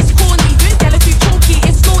story, it's corny. Galaxy chalky,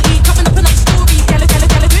 it's naughty, coming up a nice story.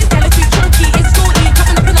 Galaxy chalky, it's naughty,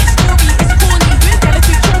 coming up a nice story, it's corny.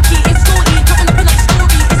 Galaxy chalky, it's naughty, coming up a nice story.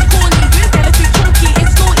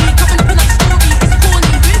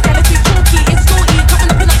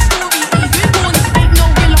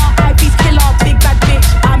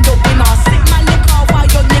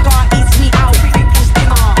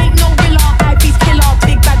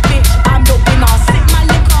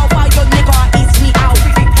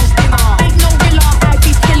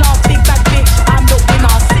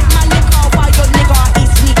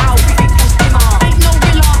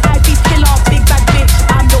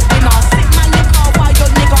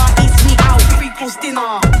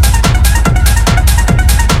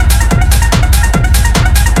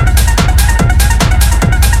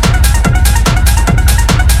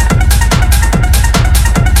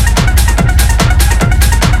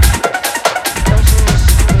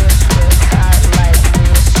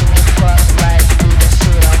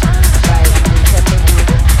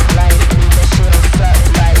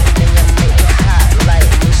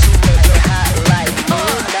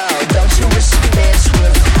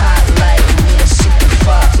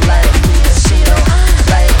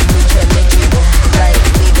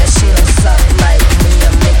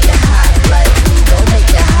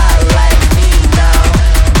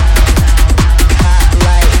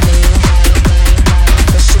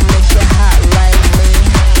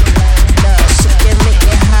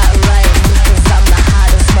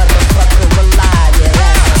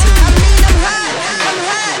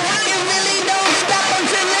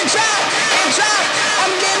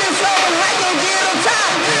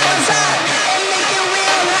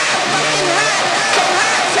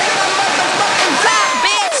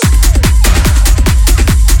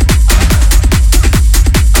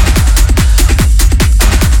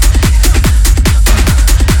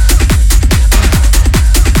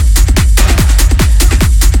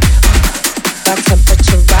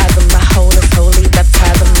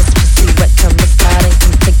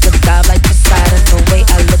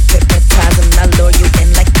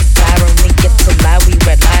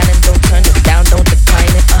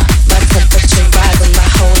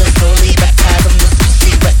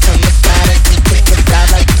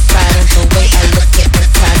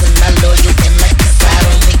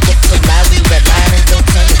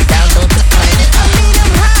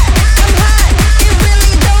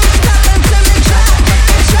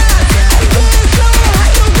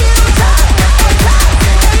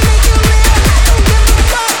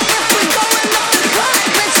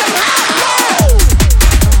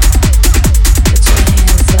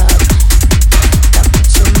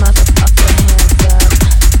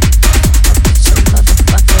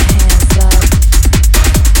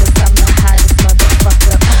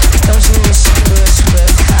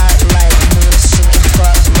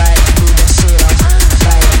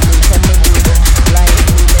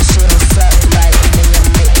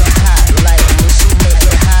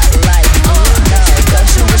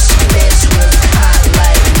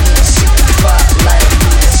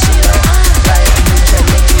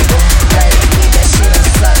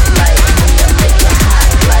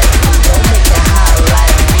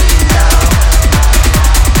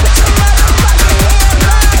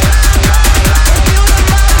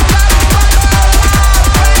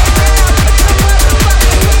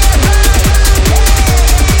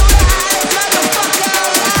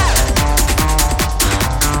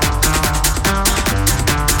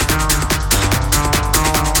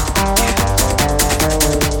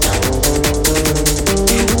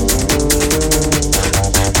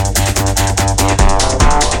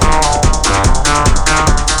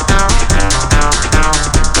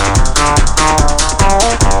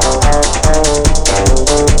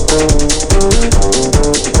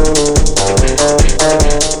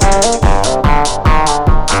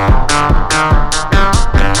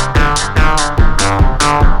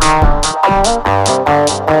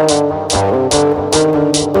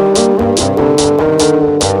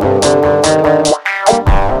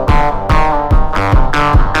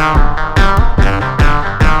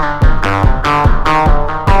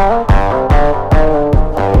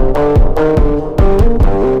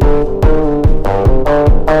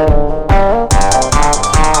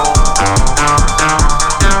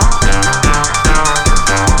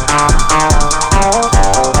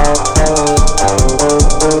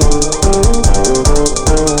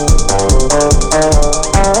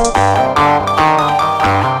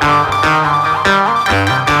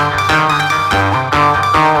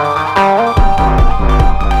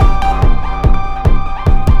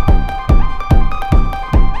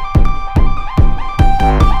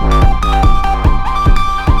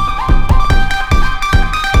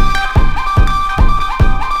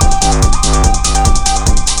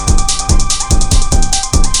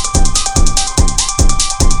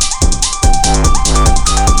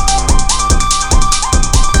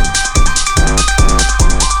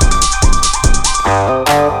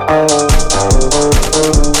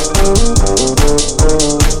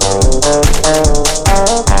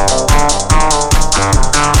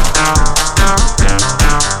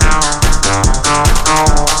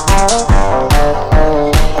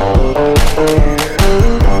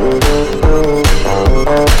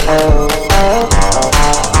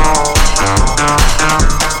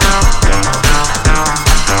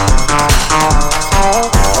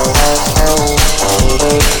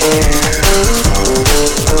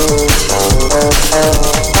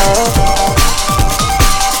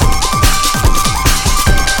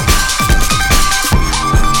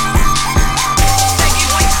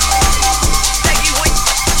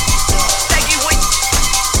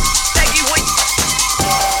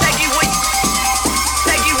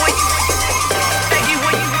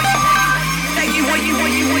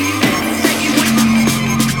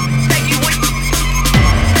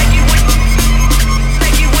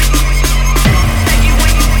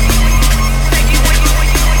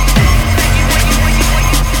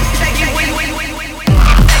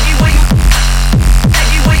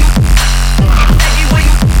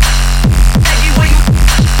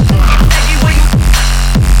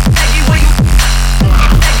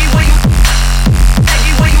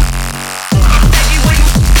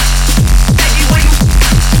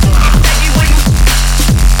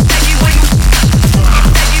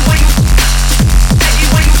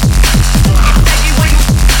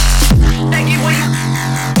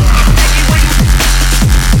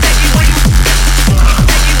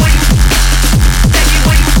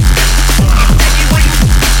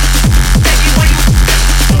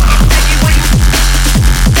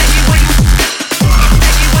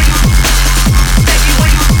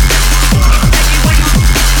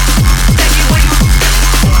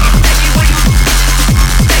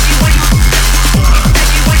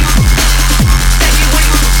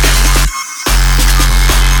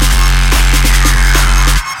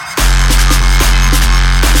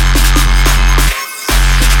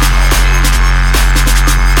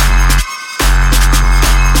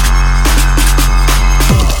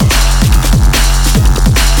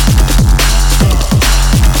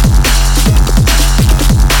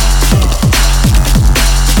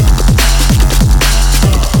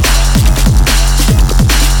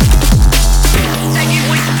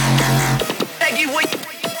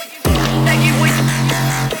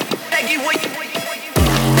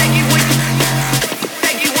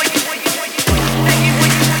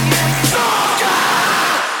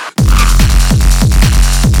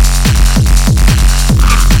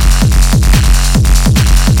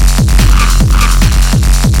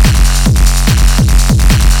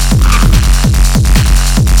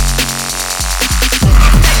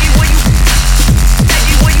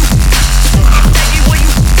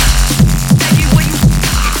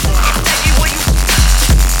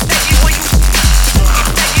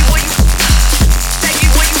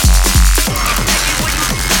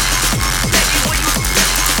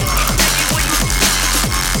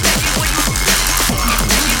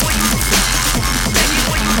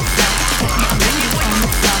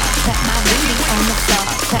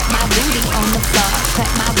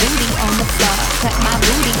 booty on the floor, clap my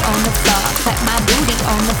booty on the floor, clap my booty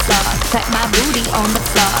on the floor, clap my booty on the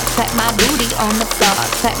floor, clap my booty on the floor,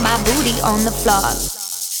 clap my booty on the floor.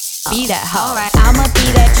 Be that hoe. Alright, I'ma be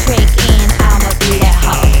that trick and I'ma be that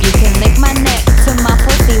hoe. You can lick my neck to my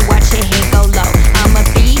pussy, watch your head go low. I'ma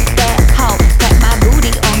be that hoe, clap my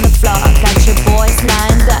booty on the floor. Got your boys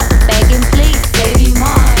lined up, begging please, baby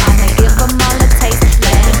mom. I'ma give them all a taste,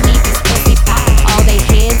 let them eat this pussy pie. All they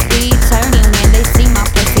heads be turning when they see my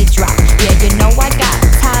pussy drop. Yeah, you know I got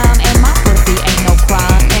time and my pussy ain't no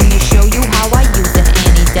crime. Let me show you how I use it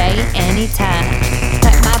any day, anytime.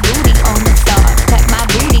 Clap my booty on the floor, clap my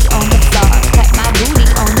booty on the floor, clap my booty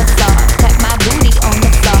on the floor, clap my booty on the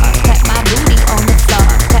floor, clap my booty on the floor,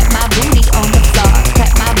 clap my booty on the floor,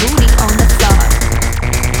 clap my booty on the floor.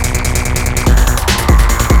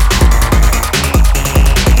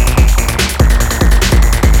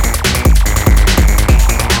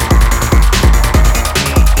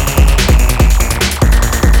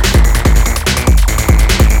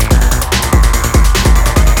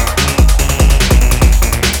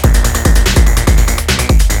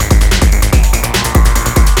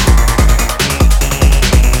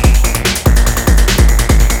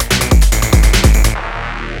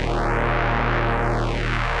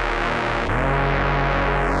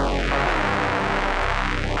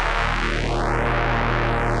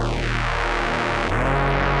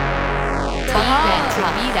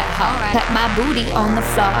 Clap my booty on the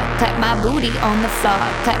floor, clap my booty on the floor,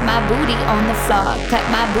 clap my booty on the floor, clap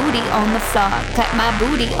my booty on the floor, clap my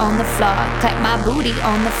booty on the floor, clap my booty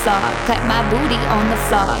on the floor, clap my booty on the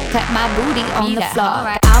floor, clap my booty on the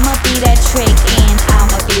floor. I'ma be that trick and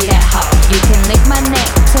I'ma be that hoe. You can lick my neck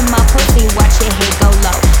to my pussy, watch your head go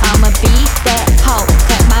low. I'ma be that hoe,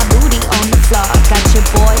 clap my booty on the floor. Got your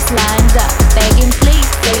boys lined up, begging please,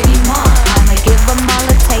 baby mom. I'ma give them all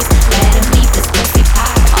a taste, let them eat this pussy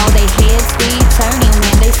pie. All they heads be turning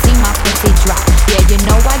when they see my pussy drop. Yeah, you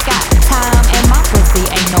know I got time and my pussy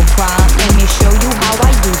ain't no crime. Let me show you how I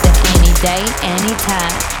use it any day,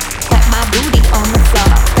 anytime. Clap my booty on the floor,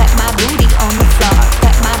 clap my booty on the floor,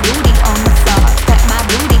 clap my booty on the floor.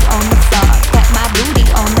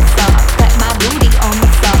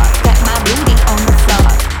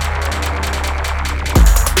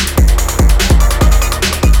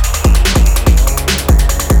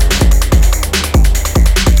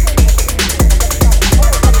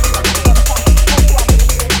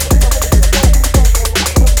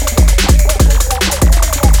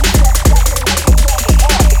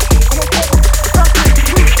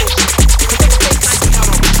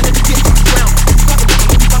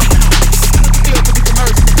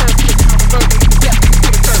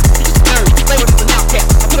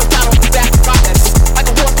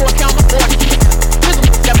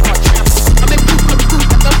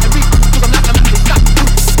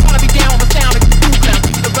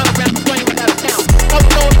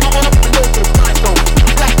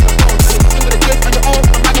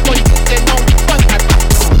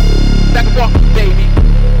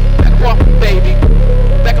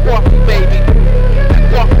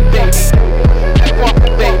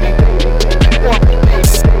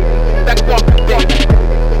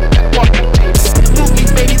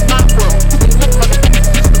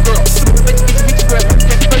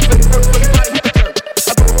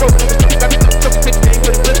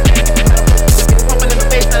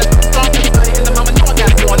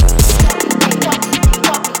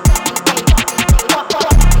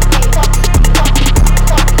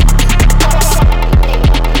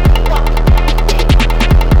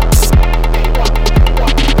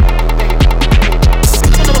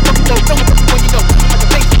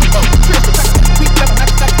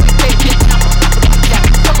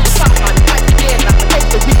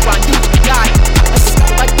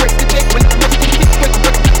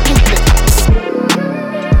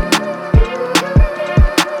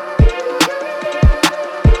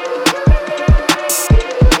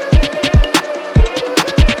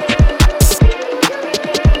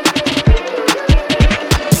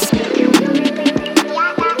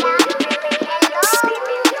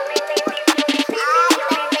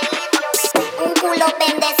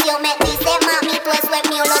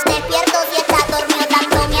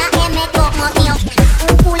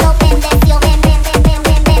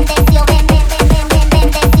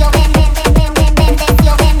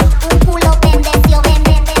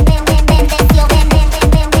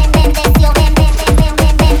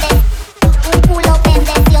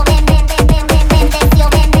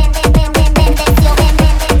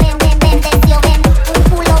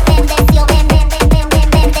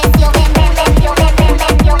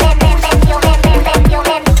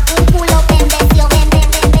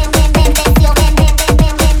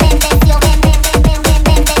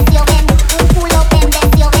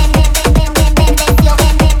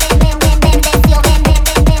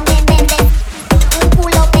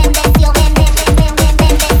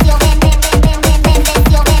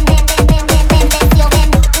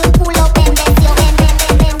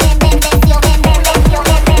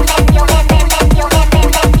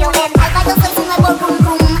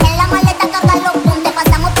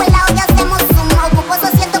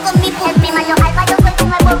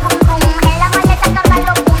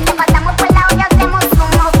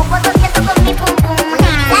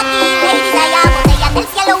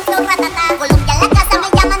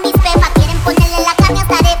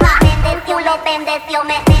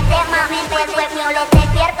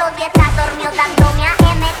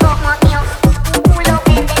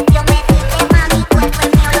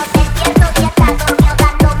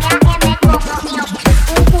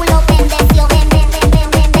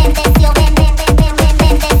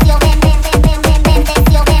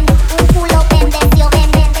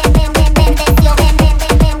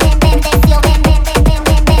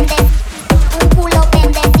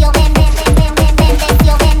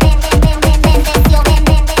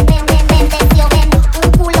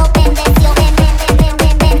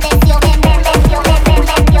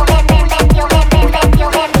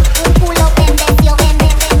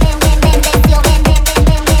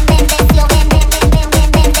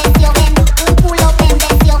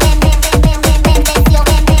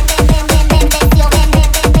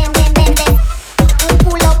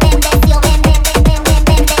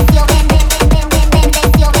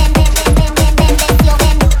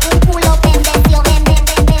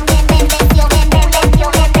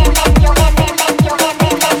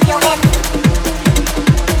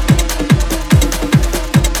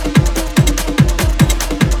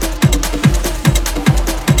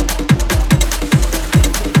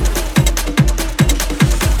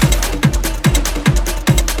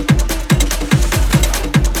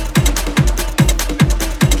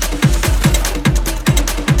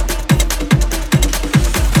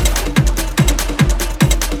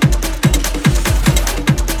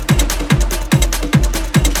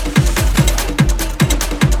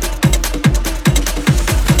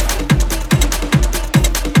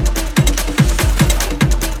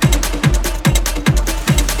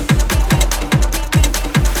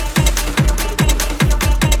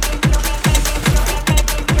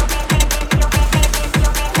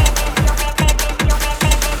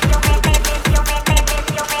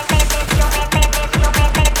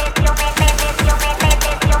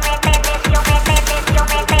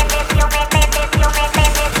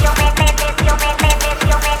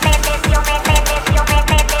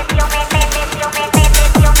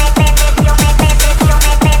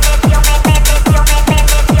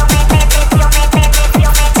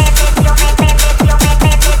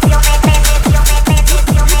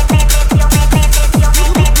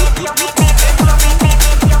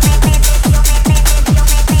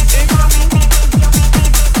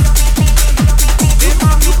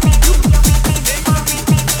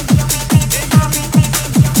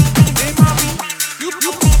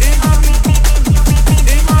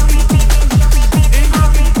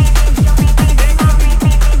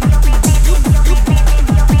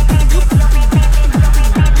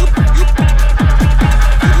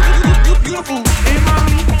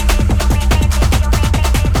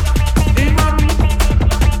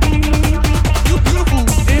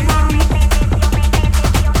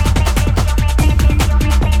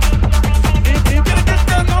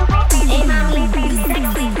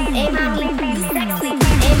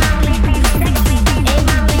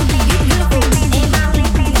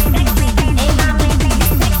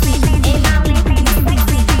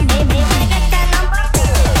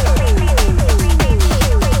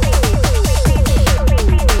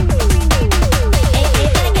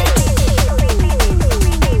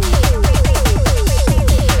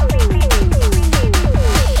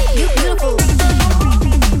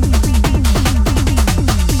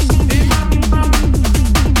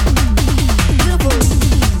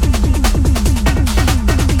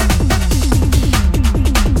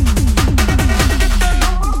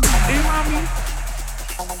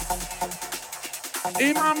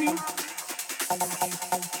 Hey mommy,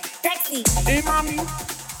 Sexy. hey mommy,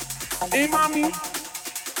 hey mommy,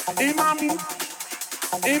 hey mommy,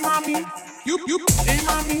 hey mommy, hey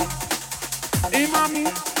mommy, hey mommy,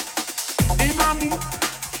 hey mommy,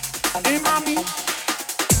 hey mommy,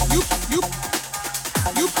 you, you,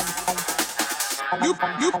 you,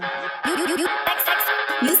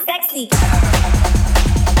 You sexy.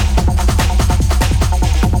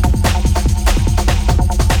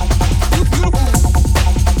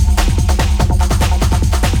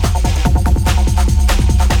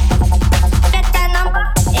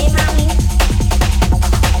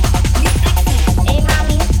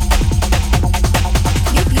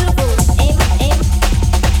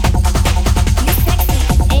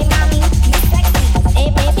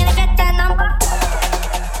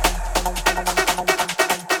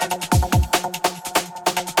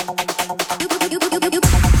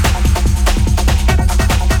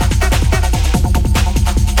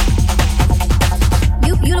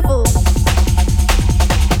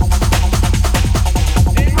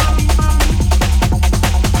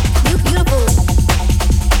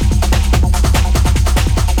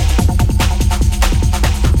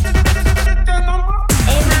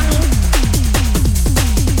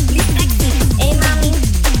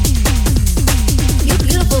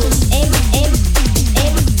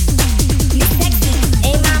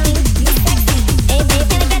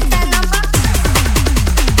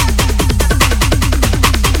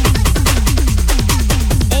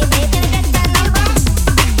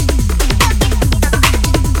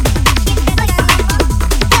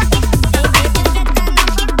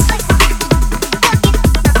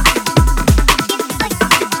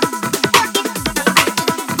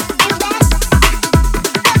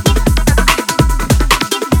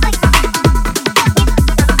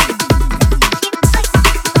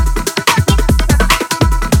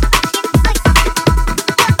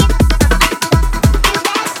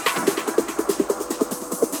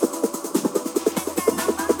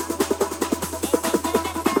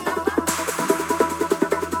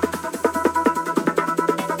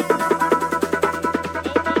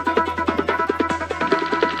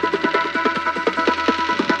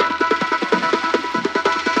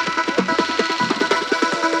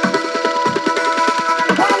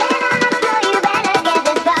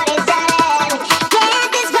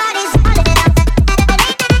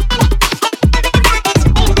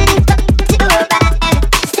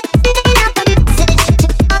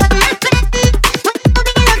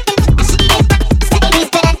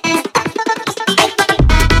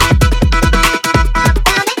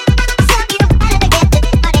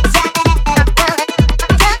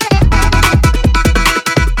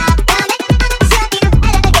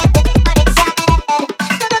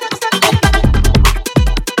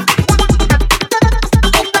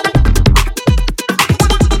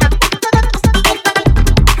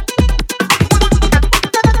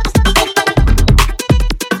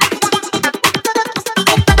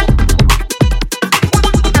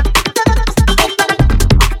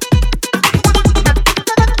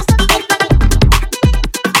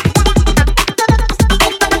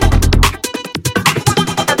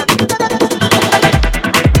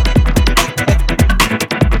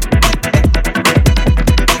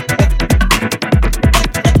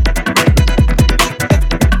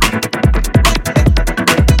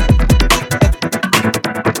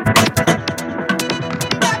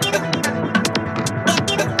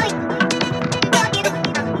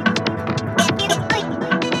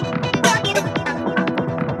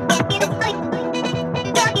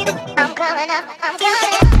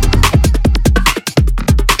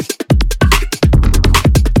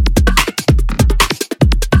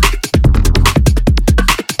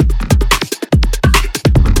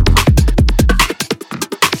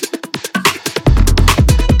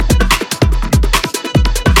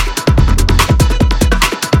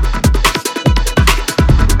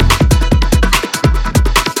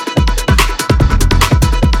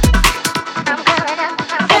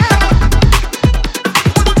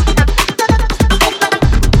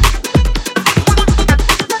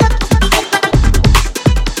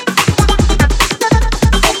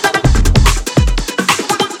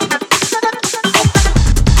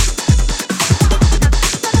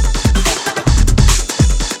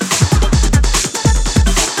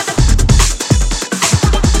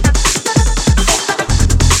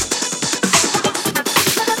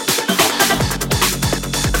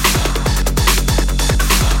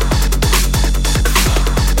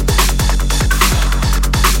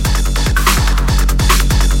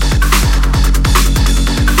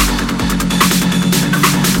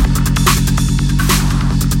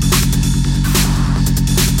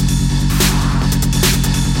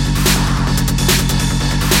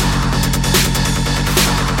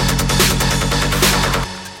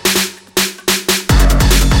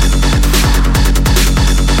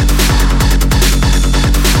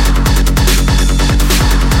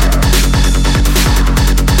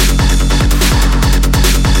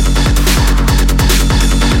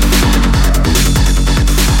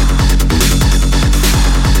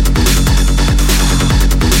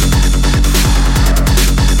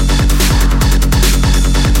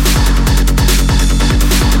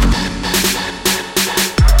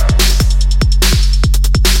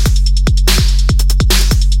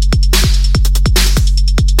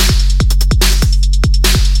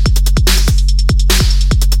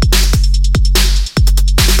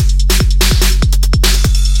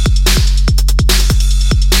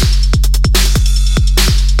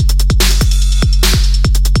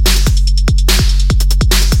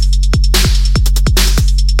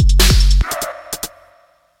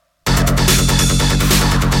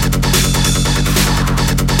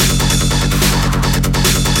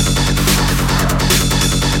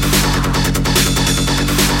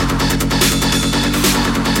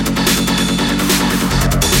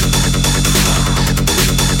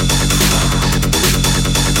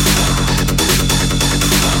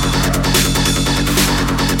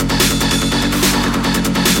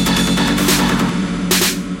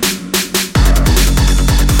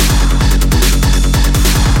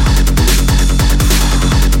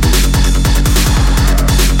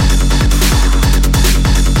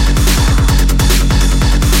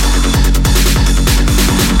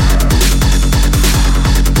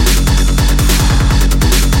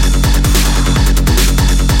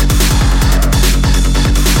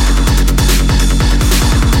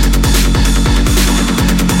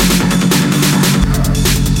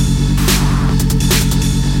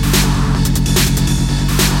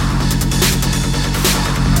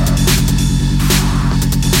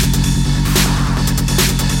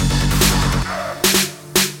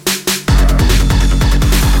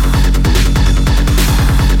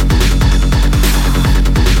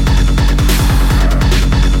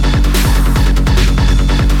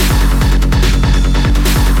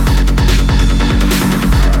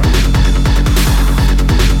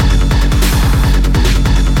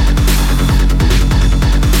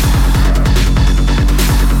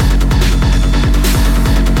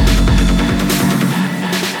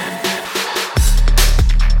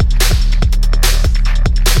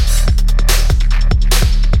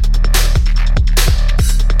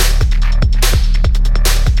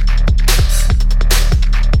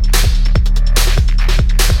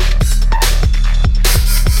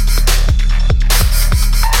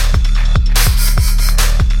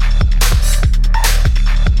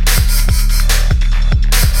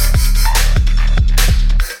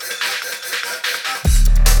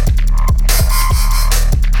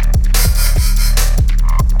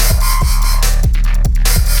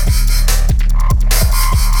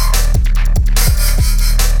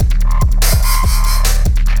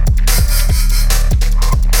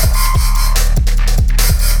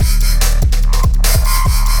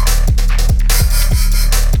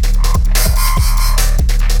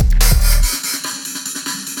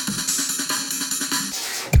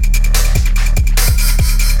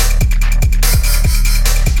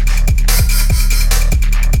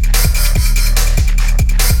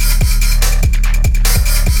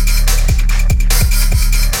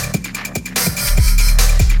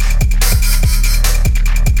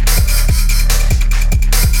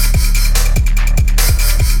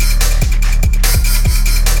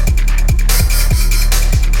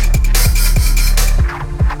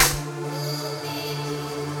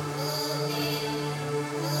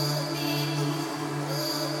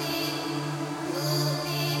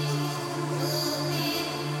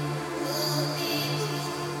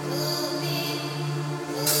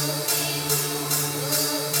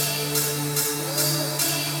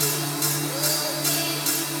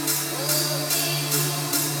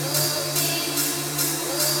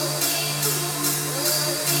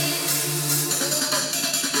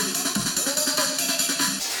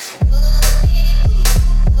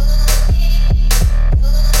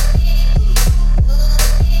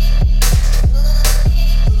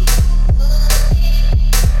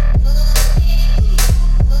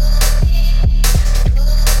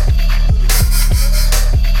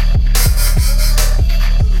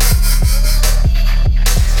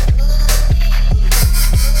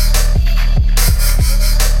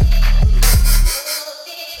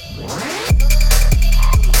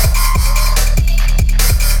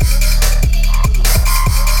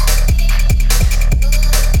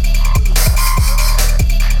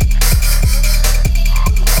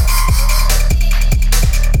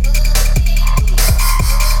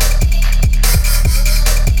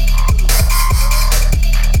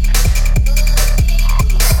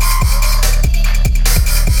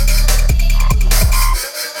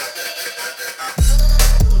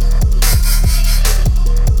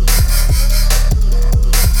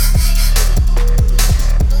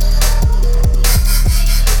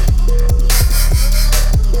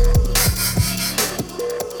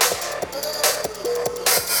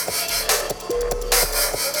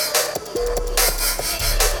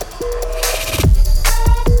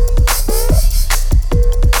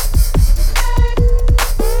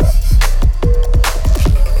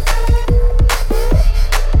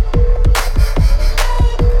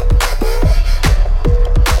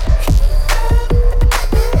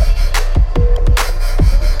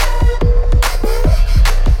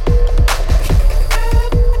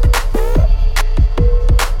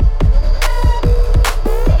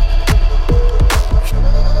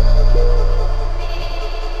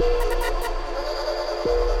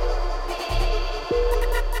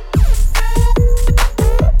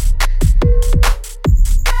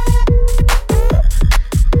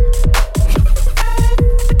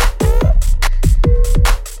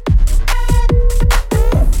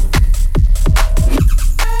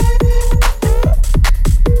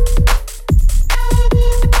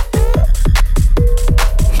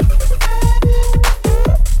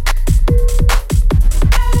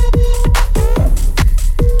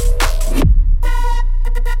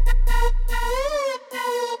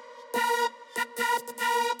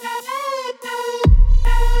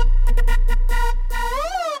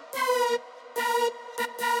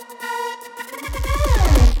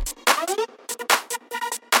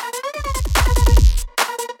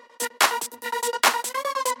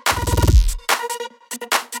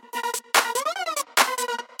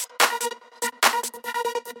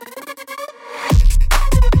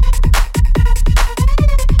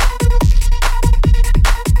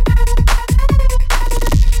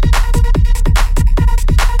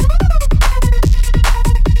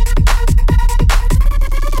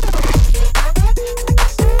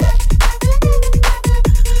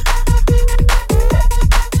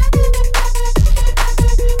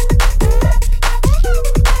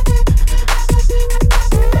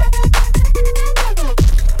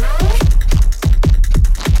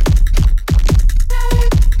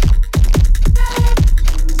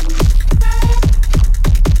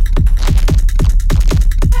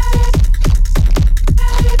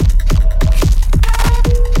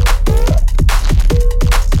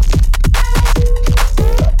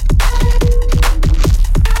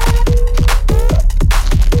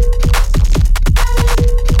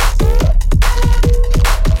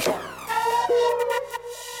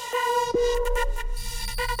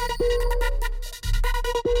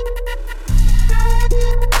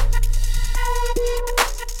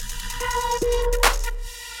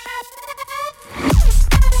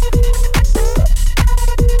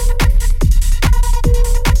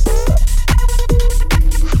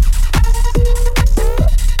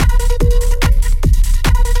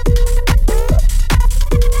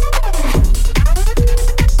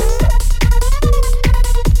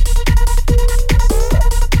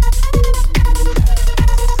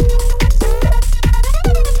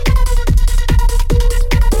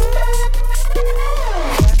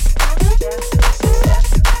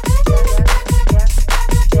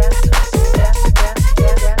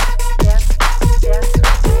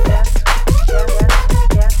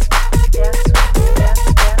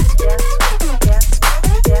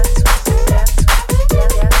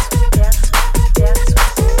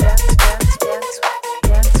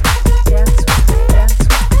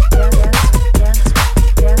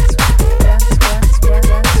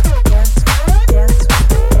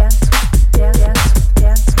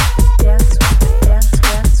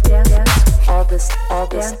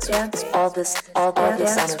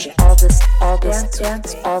 this energy, all this dance, all this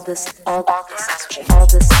energy, all this dance, all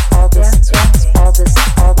this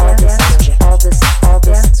energy, all this dance, all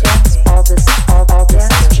this energy, all this dance, all this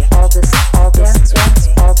energy, all this dance,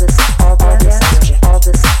 all this energy, all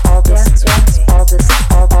this dance, all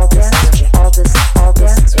this energy, all this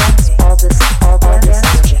dance, all this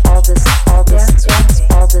energy, all this dance,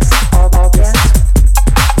 all this dance with me.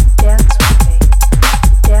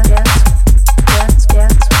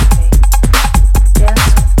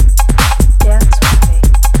 Dance with me.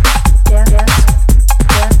 Dance with me.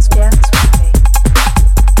 Dance with me.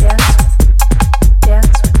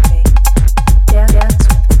 Dance with me.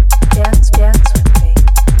 Dance with me.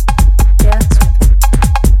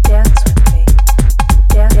 Dance with me. Dance with me.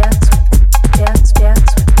 Dance with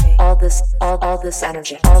me. All this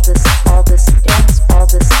energy, all this dance, all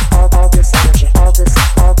this energy, all this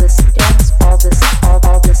dance, all this energy, all this dance,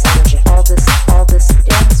 all this energy, all this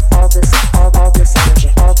dance, all this energy,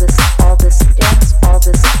 all this dance, all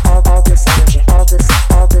this energy, all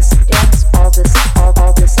this dance, all this energy, all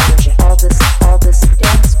this energy, all this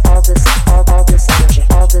dance, all this energy,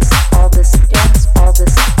 all this energy, all this dance, all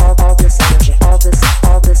this energy, all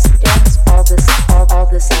this dance, all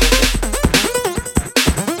this energy.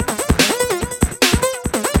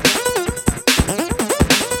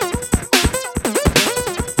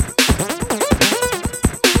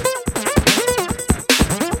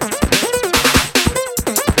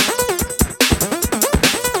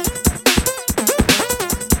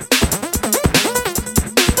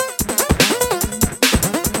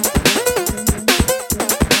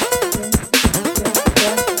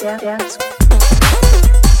 Dance.